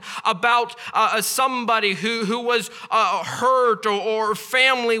written about somebody who was hurt or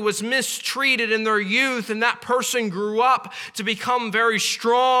family was mistreated in their youth, and that person grew up to become very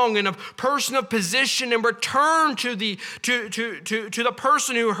strong and a person of position, and returned to the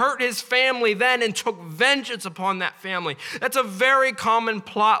person who hurt his family then and took vengeance upon that family. That's a very common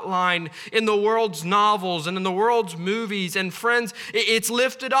plot line in the world's novels and in the world's movies. And friends, it's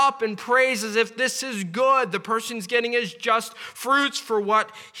lifted up and praise as if this is good. The person's getting his just fruits for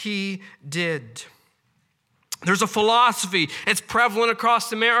what he did. There's a philosophy, it's prevalent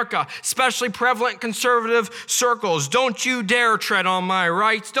across America, especially prevalent in conservative circles. Don't you dare tread on my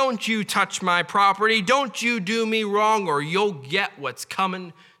rights. Don't you touch my property. Don't you do me wrong, or you'll get what's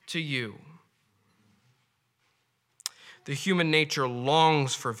coming to you. The human nature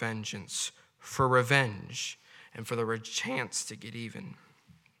longs for vengeance, for revenge, and for the chance to get even.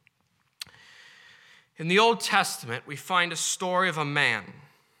 In the Old Testament, we find a story of a man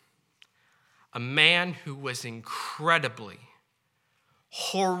who was incredibly,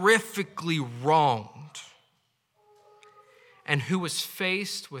 horrifically wronged, and who was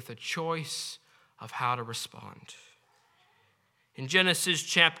faced with a choice of how to respond. In Genesis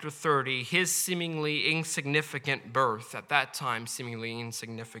chapter 30, his seemingly insignificant birth, at that time seemingly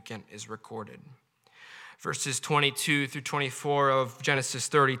insignificant, is recorded. Verses 22 through 24 of Genesis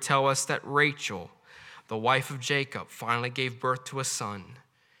 30 tell us that Rachel, the wife of Jacob, finally gave birth to a son,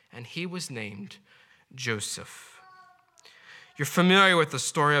 and he was named Joseph. You're familiar with the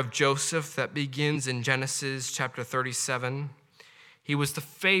story of Joseph that begins in Genesis chapter 37. He was the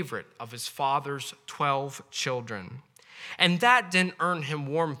favorite of his father's 12 children, and that didn't earn him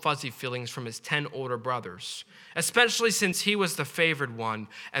warm, fuzzy feelings from his 10 older brothers, especially since he was the favored one,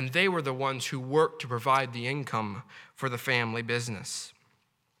 and they were the ones who worked to provide the income for the family business.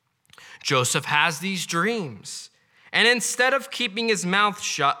 Joseph has these dreams, and instead of keeping his mouth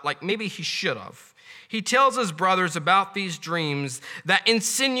shut like maybe he should have, he tells his brothers about these dreams that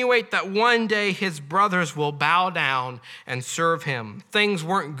insinuate that one day his brothers will bow down and serve him. Things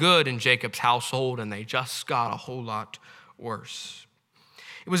weren't good in Jacob's household, and they just got a whole lot worse.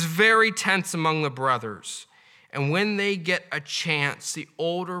 It was very tense among the brothers, and when they get a chance, the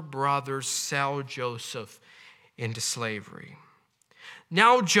older brothers sell Joseph into slavery.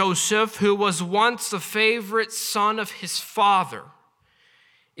 Now Joseph, who was once the favorite son of his father,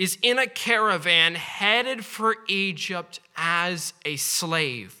 is in a caravan headed for Egypt as a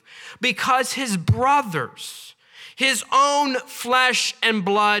slave because his brothers, his own flesh and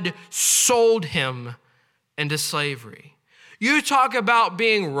blood, sold him into slavery. You talk about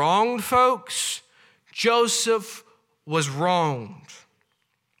being wronged, folks. Joseph was wronged.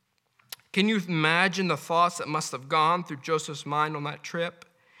 Can you imagine the thoughts that must have gone through Joseph's mind on that trip?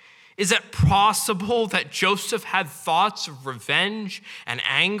 Is it possible that Joseph had thoughts of revenge and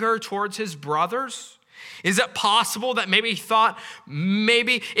anger towards his brothers? Is it possible that maybe he thought,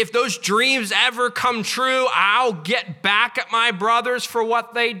 maybe if those dreams ever come true, I'll get back at my brothers for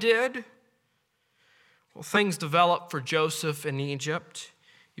what they did? Well, things develop for Joseph in Egypt.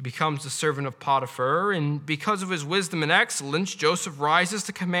 He becomes the servant of Potiphar, and because of his wisdom and excellence, Joseph rises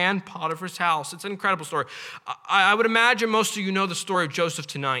to command Potiphar's house. It's an incredible story. I would imagine most of you know the story of Joseph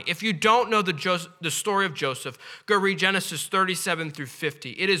tonight. If you don't know the story of Joseph, go read Genesis 37 through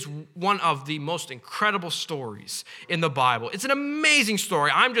 50. It is one of the most incredible stories in the Bible. It's an amazing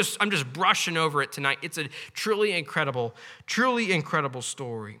story. I'm just brushing over it tonight. It's a truly incredible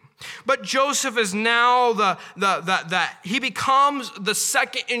story. But Joseph is now he becomes the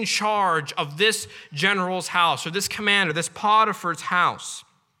second in charge of this general's house, or this commander, this Potiphar's house.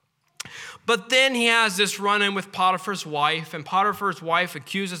 But then he has this run-in with Potiphar's wife, and Potiphar's wife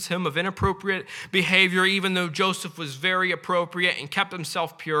accuses him of inappropriate behavior, even though Joseph was very appropriate and kept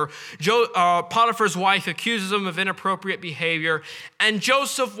himself pure. Potiphar's wife accuses him of inappropriate behavior, and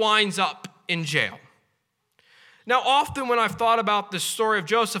Joseph winds up in jail. Now, often when I've thought about the story of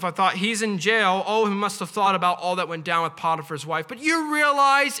Joseph, I thought he's in jail. Oh, he must have thought about all that went down with Potiphar's wife. But you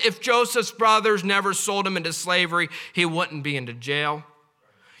realize if Joseph's brothers never sold him into slavery, he wouldn't be into jail.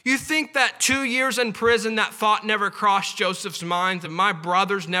 You think that 2 years in prison, that thought never crossed Joseph's mind, that my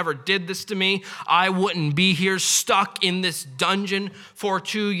brothers never did this to me, I wouldn't be here stuck in this dungeon for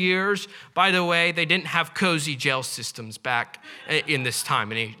 2 years. By the way, they didn't have cozy jail systems back in this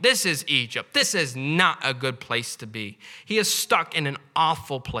time. This is Egypt. This is not a good place to be. He is stuck in an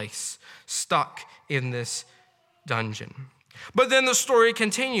awful place, stuck in this dungeon. But then the story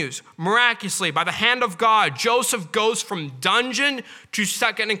continues. Miraculously, by the hand of God, Joseph goes from dungeon to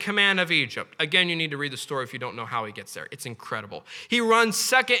second in command of Egypt. Again, you need to read the story if you don't know how he gets there. It's incredible. He runs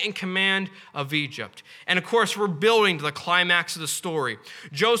second in command of Egypt. And of course, we're building to the climax of the story.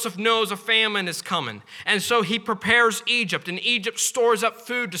 Joseph knows a famine is coming. And so he prepares Egypt. And Egypt stores up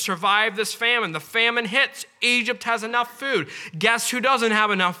food to survive this famine. The famine hits. Egypt has enough food. Guess who doesn't have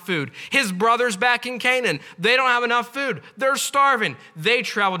enough food? His brothers back in Canaan. They don't have enough food. They're starving. They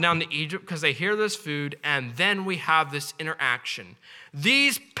travel down to Egypt because they hear this food, and then we have this interaction.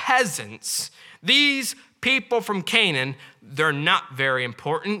 These peasants, these people from Canaan, they're not very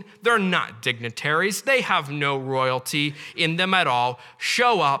important. They're not dignitaries. They have no royalty in them at all.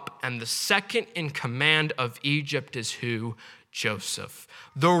 Show up, and the second in command of Egypt is who? Joseph.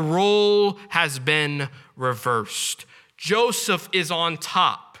 The role has been reversed. Joseph is on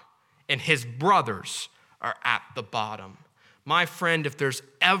top, and his brothers are at the bottom. My friend, if there's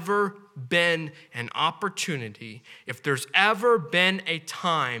ever been an opportunity, if there's ever been a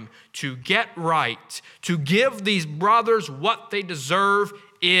time to get right, to give these brothers what they deserve,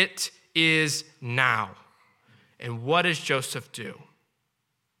 it is now. And what does Joseph do?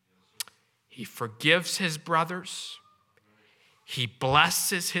 He forgives his brothers. He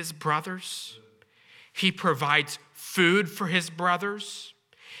blesses his brothers. He provides food for his brothers.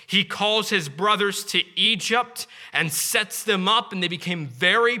 He calls his brothers to Egypt and sets them up, and they became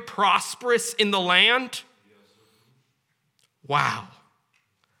very prosperous in the land. Wow.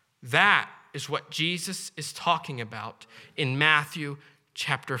 That is what Jesus is talking about in Matthew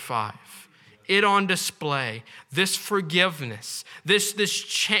chapter 5. It on display, this forgiveness, this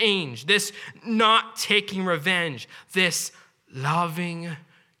change, this not taking revenge, this loving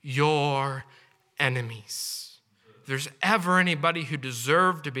your enemies. If there's ever anybody who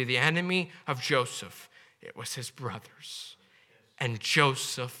deserved to be the enemy of Joseph, it was his brothers. And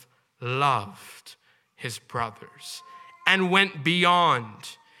Joseph loved his brothers and went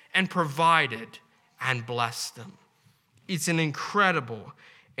beyond and provided and blessed them. It's an incredible,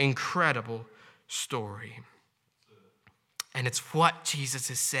 incredible story. And it's what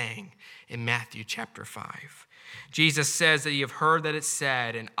Jesus is saying in Matthew chapter 5. Jesus says that you have heard that it's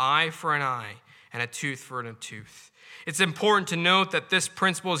said, an eye for an eye and a tooth for a tooth. It's important to note that this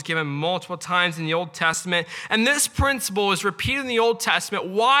principle is given multiple times in the Old Testament, and this principle is repeated in the Old Testament.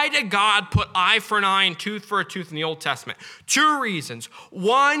 Why did God put eye for an eye and tooth for a tooth in the Old Testament? 2 reasons.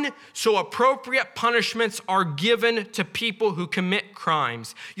 1, so appropriate punishments are given to people who commit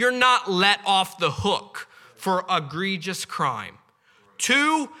crimes. You're not let off the hook for egregious crime.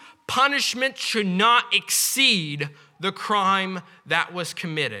 2, punishment should not exceed the crime that was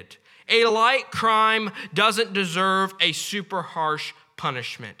committed. A light crime doesn't deserve a super harsh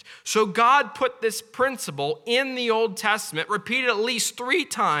punishment. So God put this principle in the Old Testament, repeated at least 3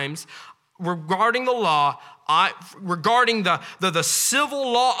 times regarding the law, regarding the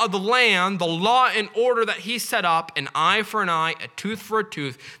civil law of the land, the law and order that he set up, an eye for an eye, a tooth for a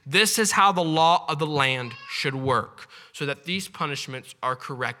tooth. This is how the law of the land should work, so that these punishments are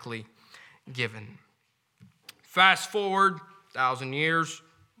correctly given. Fast forward 1,000 years,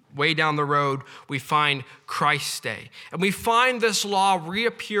 way down the road, we find Christ's day. And we find this law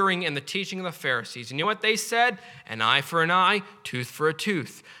reappearing in the teaching of the Pharisees. And you know what they said? An eye for an eye, tooth for a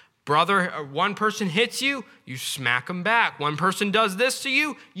tooth. Brother, one person hits you, you smack them back. One person does this to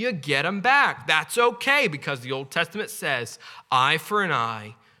you, you get them back. That's okay, because the Old Testament says eye for an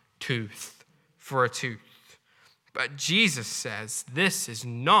eye, tooth for a tooth. But Jesus says this is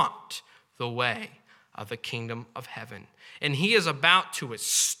not the way of the kingdom of heaven. And he is about to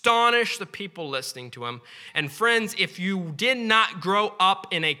astonish the people listening to him. And friends, if you did not grow up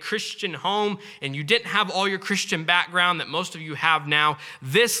in a Christian home and you didn't have all your Christian background that most of you have now,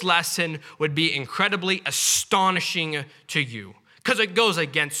 this lesson would be incredibly astonishing to you. Because it goes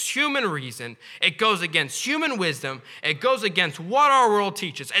against human reason, it goes against human wisdom, it goes against what our world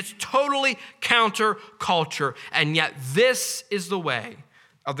teaches. It's totally counterculture, and yet this is the way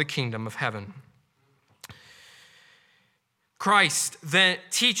of the kingdom of heaven. Christ then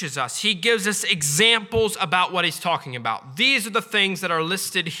teaches us. He gives us examples about what he's talking about. These are the things that are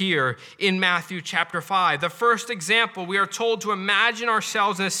listed here in Matthew chapter 5. The first example, we are told to imagine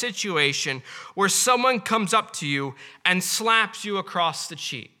ourselves in a situation where someone comes up to you and slaps you across the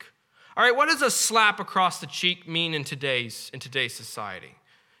cheek. All right, what does a slap across the cheek mean in today's society?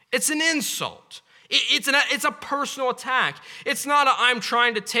 It's an insult. It's a personal attack. It's not a I'm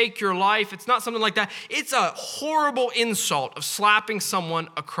trying to take your life. It's not something like that. It's a horrible insult of slapping someone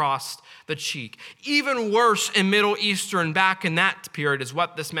across the cheek. Even worse in Middle Eastern back in that period is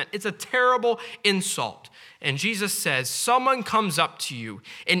what this meant. It's a terrible insult. And Jesus says, someone comes up to you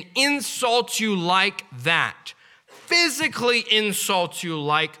and insults you like that, physically insults you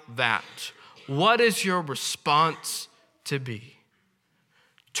like that. What is your response to be?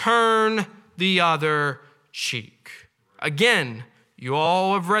 Turn the other cheek. Again, you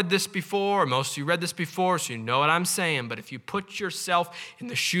all have read this before, or most of you read this before, so you know what I'm saying. But if you put yourself in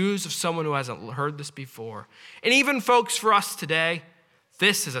the shoes of someone who hasn't heard this before, and even folks for us today,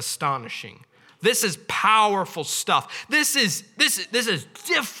 this is astonishing. This is powerful stuff. This is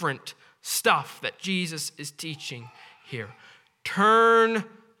different stuff that Jesus is teaching here. Turn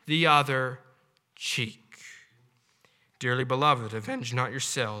the other cheek. Dearly beloved, avenge not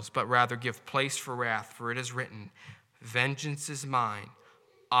yourselves, but rather give place for wrath, for it is written, vengeance is mine,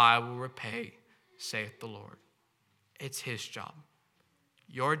 I will repay, saith the Lord. It's his job.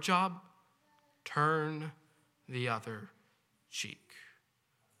 Your job, turn the other cheek.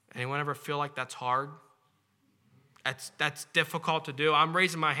 Anyone ever feel like that's hard? That's difficult to do. I'm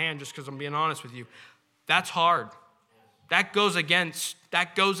raising my hand just because I'm being honest with you. That's hard. That goes against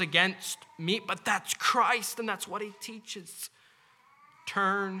me, but that's Christ, and that's what he teaches.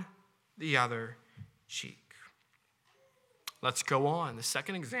 Turn the other cheek. Let's go on. The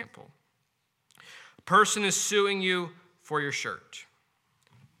second example. A person is suing you for your shirt.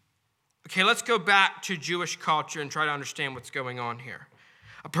 Okay, let's go back to Jewish culture and try to understand what's going on here.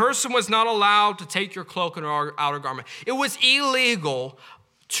 A person was not allowed to take your cloak and outer garment. It was illegal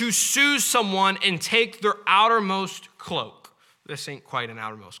to sue someone and take their outermost cloak. This ain't quite an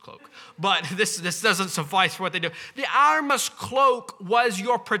outermost cloak, but this doesn't suffice for what they do. The outermost cloak was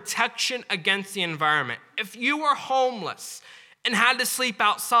your protection against the environment. If you were homeless and had to sleep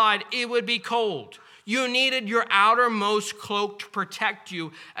outside, it would be cold. You needed your outermost cloak to protect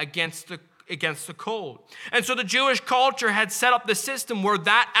you against the cold. And so the Jewish culture had set up the system where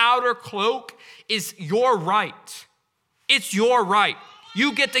that outer cloak is your right. It's your right.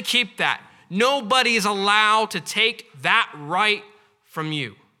 You get to keep that. Nobody is allowed to take that right from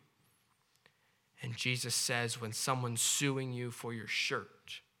you. And Jesus says, when someone's suing you for your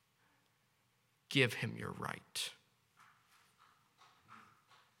shirt, give him your right.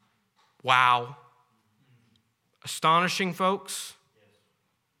 Wow. Astonishing, folks.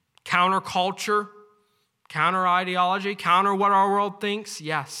 Counterculture, counter ideology, counter what our world thinks.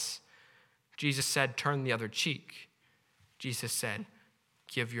 Yes. Jesus said, turn the other cheek. Jesus said,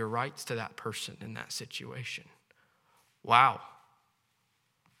 give your rights to that person in that situation. Wow.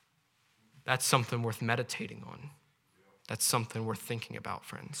 That's something worth meditating on. That's something worth thinking about,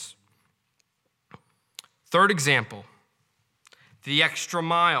 friends. Third example, the extra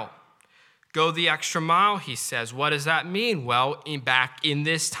mile. Go the extra mile, he says. What does that mean? Well, back in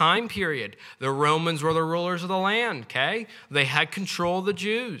this time period, the Romans were the rulers of the land, okay? They had control of the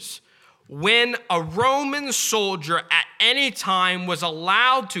Jews. When a Roman soldier at any time was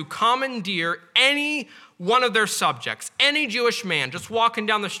allowed to commandeer any one of their subjects, any Jewish man just walking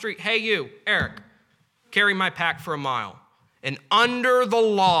down the street, hey you, Eric, carry my pack for a mile. And under the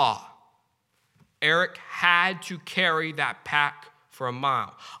law, Eric had to carry that pack for a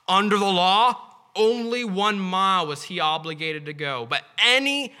mile. Under the law, only 1 mile was he obligated to go. But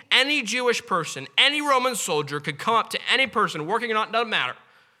any Jewish person, any Roman soldier could come up to any person, working or not, doesn't matter.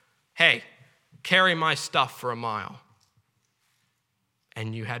 Hey, carry my stuff for a mile.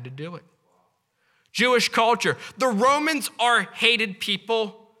 And you had to do it. Jewish culture. The Romans are hated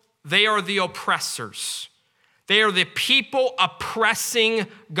people. They are the oppressors. They are the people oppressing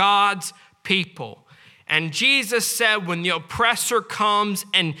God's people. And Jesus said when the oppressor comes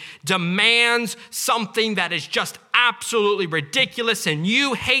and demands something that is just absolutely ridiculous and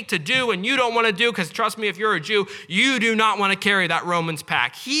you hate to do and you don't want to do, because trust me, if you're a Jew, you do not want to carry that Roman's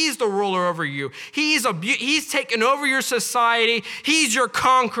pack. He's the ruler over you. He's taken over your society. He's your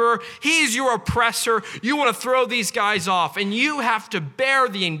conqueror. He's your oppressor. You want to throw these guys off, and you have to bear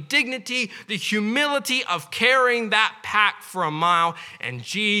the indignity, the humility of carrying that pack for a mile. And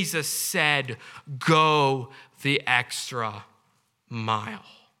Jesus said, go the extra mile.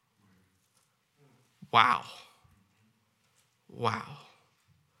 Wow. Wow.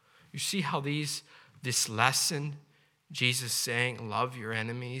 You see how this lesson, Jesus saying, love your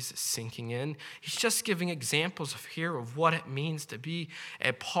enemies, is sinking in? He's just giving examples of what it means to be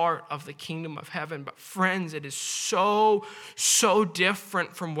a part of the kingdom of heaven. But friends, it is so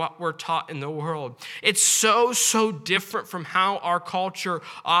different from what we're taught in the world. It's so different from how our culture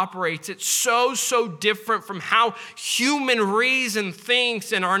operates. It's so different from how human reason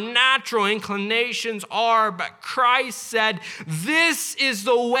thinks and our natural inclinations are. But Christ said, this is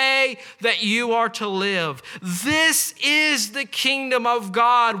the way that you are to live. This is the kingdom of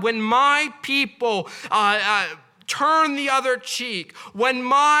God. When my people turn the other cheek, when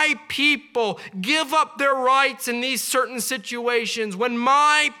my people give up their rights in these certain situations, when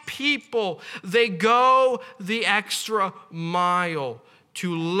my people, they go the extra mile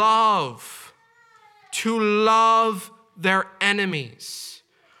to love their enemies.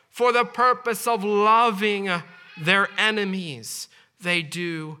 For the purpose of loving their enemies, they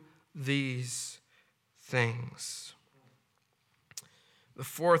do these things. The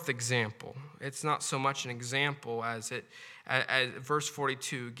fourth example, it's not so much an example as verse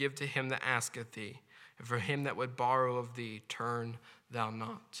 42, give to him that asketh thee, and for him that would borrow of thee, turn thou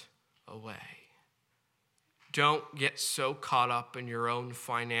not away. Don't get so caught up in your own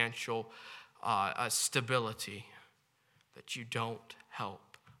financial stability that you don't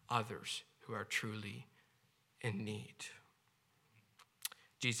help others who are truly in need.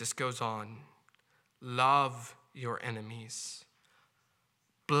 Jesus goes on, love your enemies.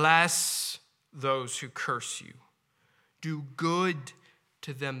 Bless those who curse you. Do good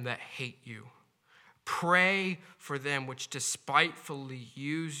to them that hate you. Pray for them which despitefully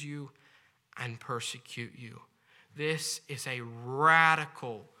use you and persecute you. This is a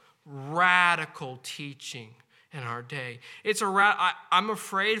radical teaching in our day. I'm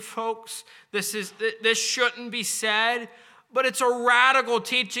afraid, folks, this shouldn't be said, but it's a radical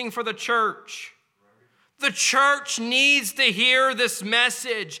teaching for the church. The church needs to hear this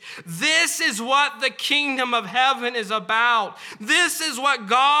message. This is what the kingdom of heaven is about. This is what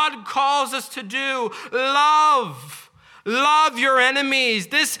God calls us to do. Love your enemies.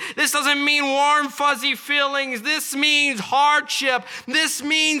 This doesn't mean warm, fuzzy feelings. This means hardship. This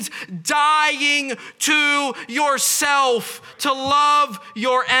means dying to yourself to love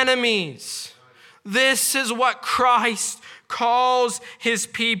your enemies. This is what Christ calls his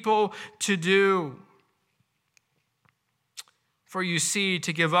people to do. For you see,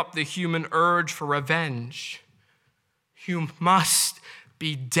 to give up the human urge for revenge, you must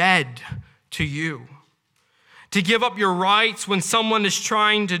be dead to you. To give up your rights when someone is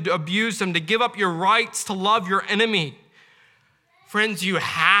trying to abuse them, to give up your rights to love your enemy. Friends, you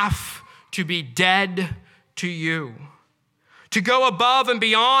have to be dead to you. To go above and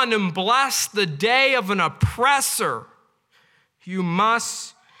beyond and bless the day of an oppressor, you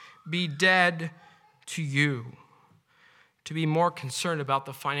must be dead to you. To be more concerned about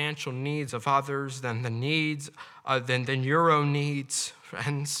the financial needs of others than the needs than your own needs,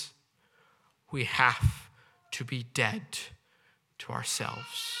 friends, we have to be dead to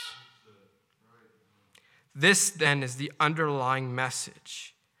ourselves. This then is the underlying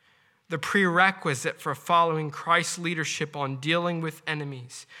message, the prerequisite for following Christ's leadership on dealing with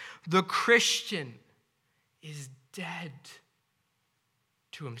enemies. The Christian is dead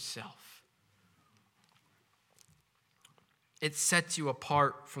to himself. It sets you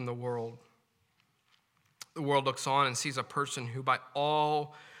apart from the world. The world looks on and sees a person who, by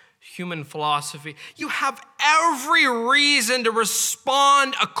all human philosophy, you have every reason to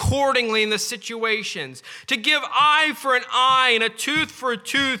respond accordingly in the situations, to give eye for an eye and a tooth for a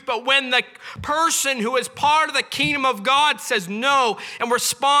tooth. But when the person who is part of the kingdom of God says no and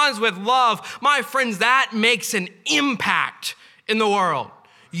responds with love, my friends, that makes an impact in the world.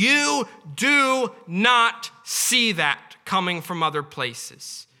 You do not see that coming from other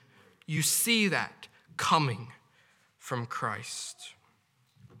places. You see that coming from Christ.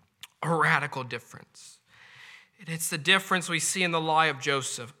 A radical difference. And it's the difference we see in the life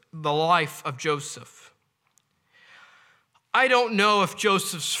of Joseph. I don't know if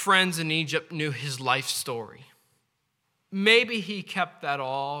Joseph's friends in Egypt knew his life story. Maybe he kept that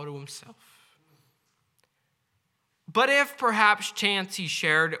all to himself. But if perhaps chance he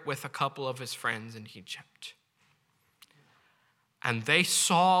shared it with a couple of his friends in Egypt, and they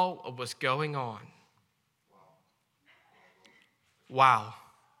saw what was going on. Wow.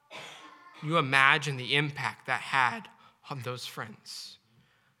 You imagine the impact that had on those friends.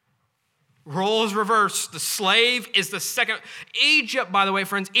 Roles reversed. The slave is the second. Egypt, by the way,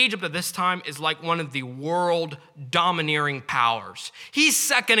 friends, Egypt at this time is like one of the world domineering powers. He's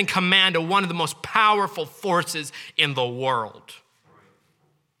second in command of one of the most powerful forces in the world.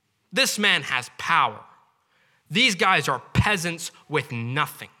 This man has power. These guys are peasants with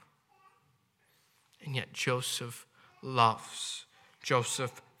nothing. And yet Joseph loves.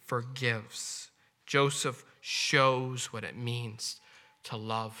 Joseph forgives. Joseph shows what it means to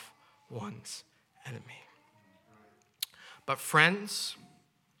love one's enemy. But friends,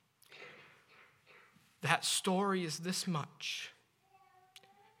 that story is this much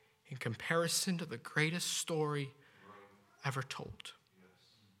in comparison to the greatest story ever told.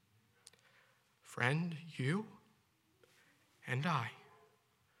 Friend, you and I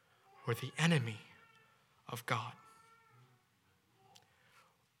were the enemy of God.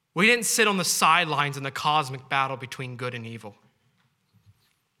 We didn't sit on the sidelines in the cosmic battle between good and evil.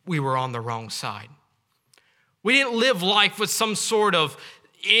 We were on the wrong side. We didn't live life with some sort of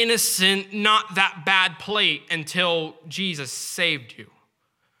innocent, not that bad plate until Jesus saved you.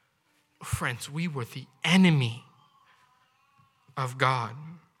 Friends, we were the enemy of God.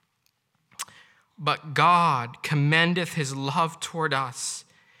 But God commendeth his love toward us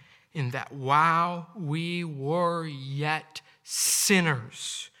in that while we were yet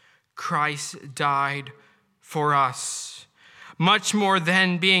sinners, Christ died for us. Much more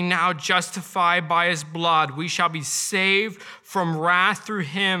then, being now justified by his blood, we shall be saved from wrath through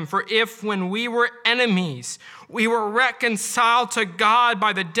him. For if when we were enemies, we were reconciled to God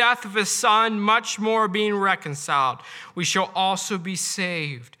by the death of his Son, much more being reconciled, we shall also be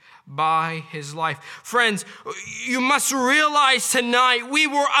saved by his life. Friends, you must realize tonight we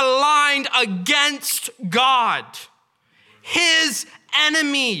were aligned against God, his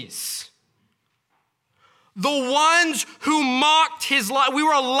enemies. The ones who mocked his life, we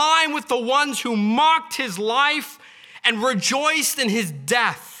were aligned with the ones who mocked his life and rejoiced in his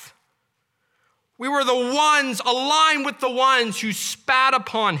death. We were the ones aligned with the ones who spat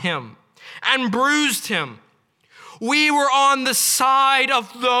upon him and bruised him. We were on the side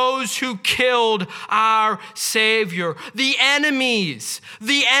of those who killed our Savior, the enemies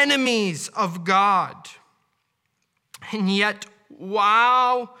of God. And yet,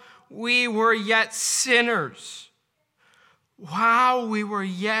 while we were yet sinners, while we were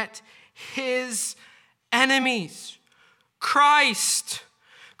yet his enemies, Christ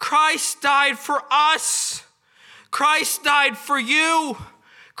died for us. Christ died for you.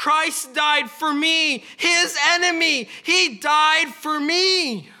 Christ died for me, his enemy. He died for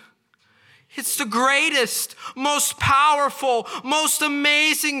me. It's the greatest, most powerful, most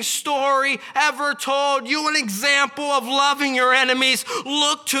amazing story ever told. You an example of loving your enemies.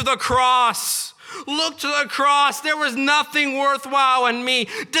 Look to the cross. Look to the cross. There was nothing worthwhile in me,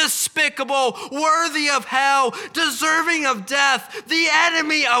 despicable, worthy of hell, deserving of death, the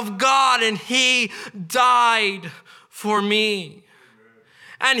enemy of God, and he died for me.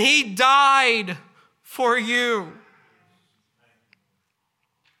 And he died for you.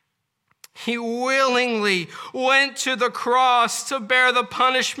 He willingly went to the cross to bear the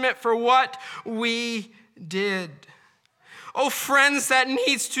punishment for what we did. Oh, friends, that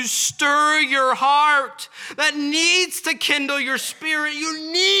needs to stir your heart. That needs to kindle your spirit.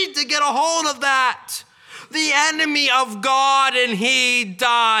 You need to get a hold of that. The enemy of God, and he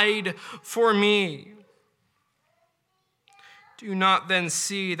died for me. Do you not then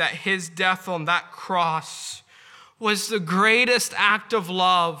see that his death on that cross was the greatest act of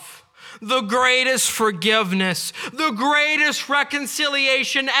love, the greatest forgiveness, the greatest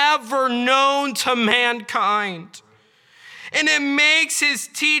reconciliation ever known to mankind? And it makes his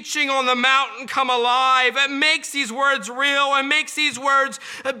teaching on the mountain come alive. It makes these words real. It makes these words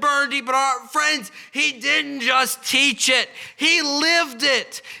burn deep in our heart. Friends, he didn't just teach it. He lived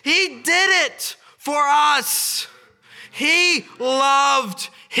it. He did it for us. He loved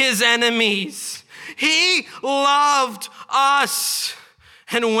his enemies. He loved us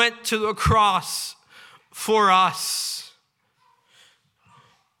and went to the cross for us.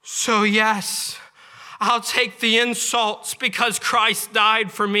 So yes, I'll take the insults because Christ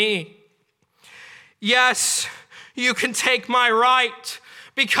died for me. Yes, you can take my right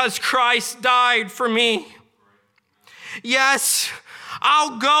because Christ died for me. Yes,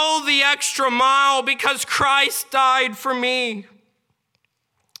 I'll go the extra mile because Christ died for me.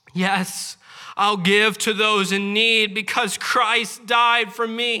 Yes, I'll give to those in need because Christ died for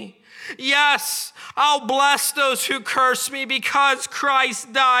me. Yes, I'll bless those who curse me because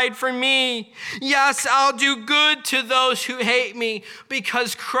Christ died for me. Yes, I'll do good to those who hate me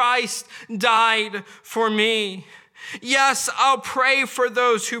because Christ died for me. Yes, I'll pray for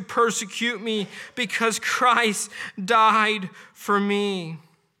those who persecute me because Christ died for me.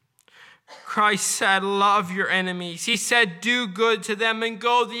 Christ said, love your enemies. He said, do good to them and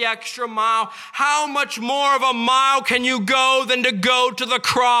go the extra mile. How much more of a mile can you go than to go to the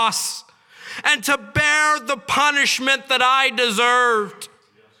cross and to bear the punishment that I deserved?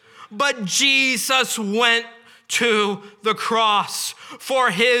 But Jesus went to the cross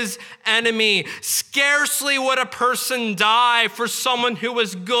for his enemy. Scarcely would a person die for someone who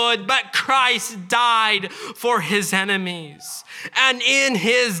was good, but Christ died for his enemies. And in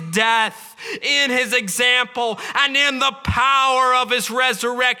his death, in his example, and in the power of his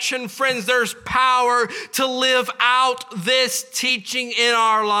resurrection, friends, there's power to live out this teaching in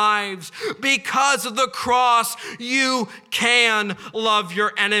our lives. Because of the cross, you can love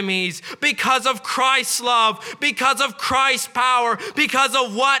your enemies. Because of Christ's love, because of Christ's power, because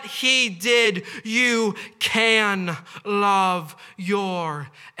of what he did, you can love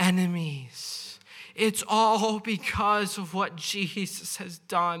your enemies. It's all because of what Jesus has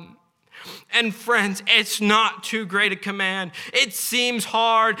done. And friends, it's not too great a command. It seems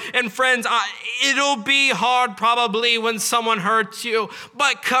hard. And friends, it'll be hard probably when someone hurts you.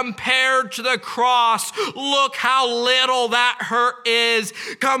 But compared to the cross, look how little that hurt is.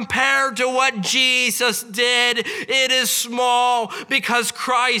 Compared to what Jesus did, it is small because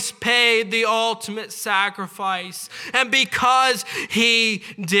Christ paid the ultimate sacrifice. And because he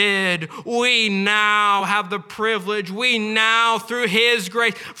did, we now have the privilege. We now, through his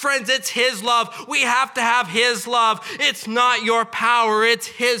grace, friends, it's his love. We have to have his love. It's not your power, it's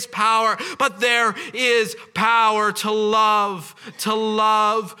his power. But there is power to love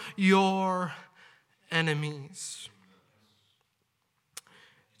your enemies.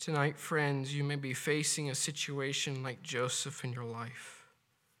 Tonight, friends, you may be facing a situation like Joseph in your life.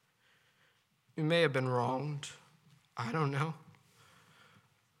 You may have been wronged. I don't know.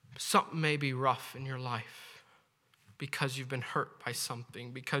 Something may be rough in your life. Because you've been hurt by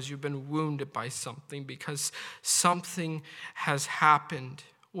something, because you've been wounded by something, because something has happened.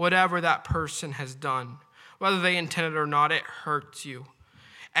 Whatever that person has done, whether they intended or not, it hurts you.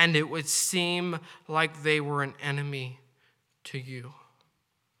 And it would seem like they were an enemy to you.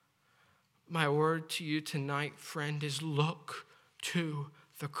 My word to you tonight, friend, is look to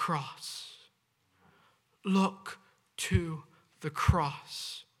the cross. Look to the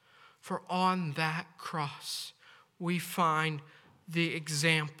cross. For on that cross, we find the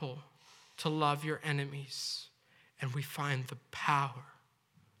example to love your enemies, and we find the power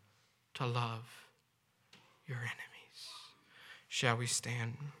to love your enemies. Shall we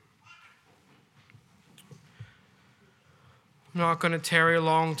stand? I'm not going to tarry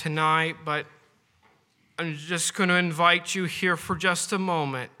long tonight, but I'm just going to invite you here for just a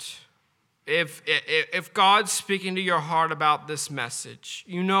moment. If God's speaking to your heart about this message,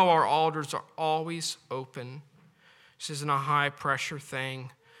 you know our altars are always open. This isn't a high-pressure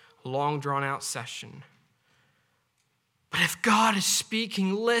thing, a long, drawn-out session. But if God is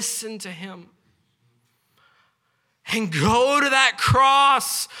speaking, listen to him. And go to that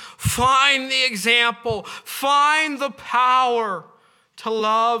cross. Find the example. Find the power to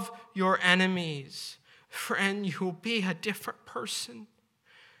love your enemies. Friend, you will be a different person.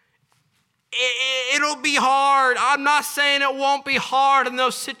 It'll be hard. I'm not saying it won't be hard in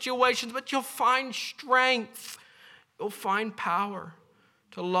those situations, but you'll find strength. You'll find power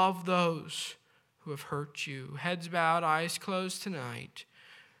to love those who have hurt you. Heads bowed, eyes closed tonight.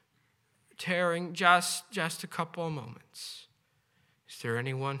 Tearing just a couple of moments. Is there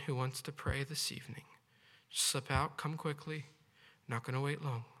anyone who wants to pray this evening? Just slip out, come quickly. Not going to wait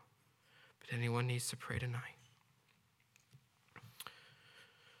long. But anyone needs to pray tonight.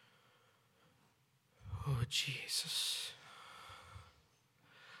 Oh, Jesus.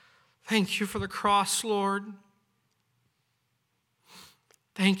 Thank you for the cross, Lord.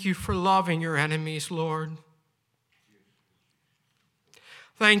 Thank you for loving your enemies, Lord.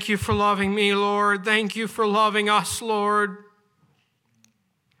 Thank you for loving me, Lord. Thank you for loving us, Lord.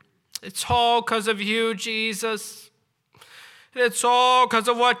 It's all because of you, Jesus. It's all because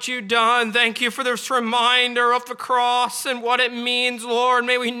of what you've done. Thank you for this reminder of the cross and what it means, Lord.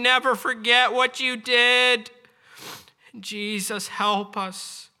 May we never forget what you did. Jesus, help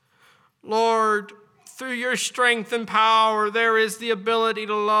us. Lord, through your strength and power, there is the ability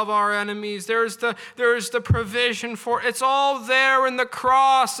to love our enemies. There is the provision for it. It's all there in the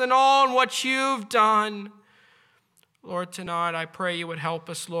cross and all in what you've done. Lord, tonight I pray you would help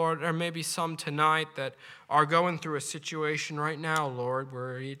us, Lord. There may be some tonight that are going through a situation right now, Lord,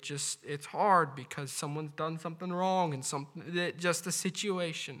 where it's hard because someone's done something wrong and just the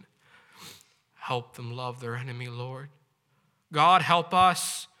situation. Help them love their enemy, Lord. God, help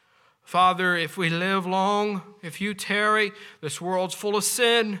us. Father, if we live long, if you tarry, this world's full of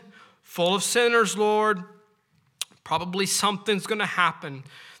sin, full of sinners, Lord. Probably something's going to happen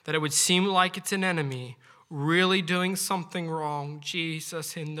that it would seem like it's an enemy really doing something wrong.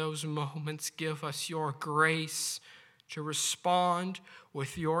 Jesus, in those moments, give us your grace to respond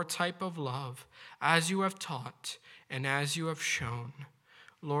with your type of love as you have taught and as you have shown.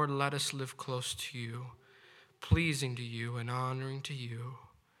 Lord, let us live close to you, pleasing to you and honoring to you.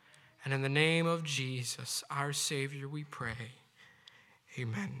 And in the name of Jesus, our Savior, we pray.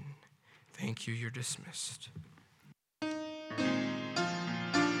 Amen. Thank you. You're dismissed.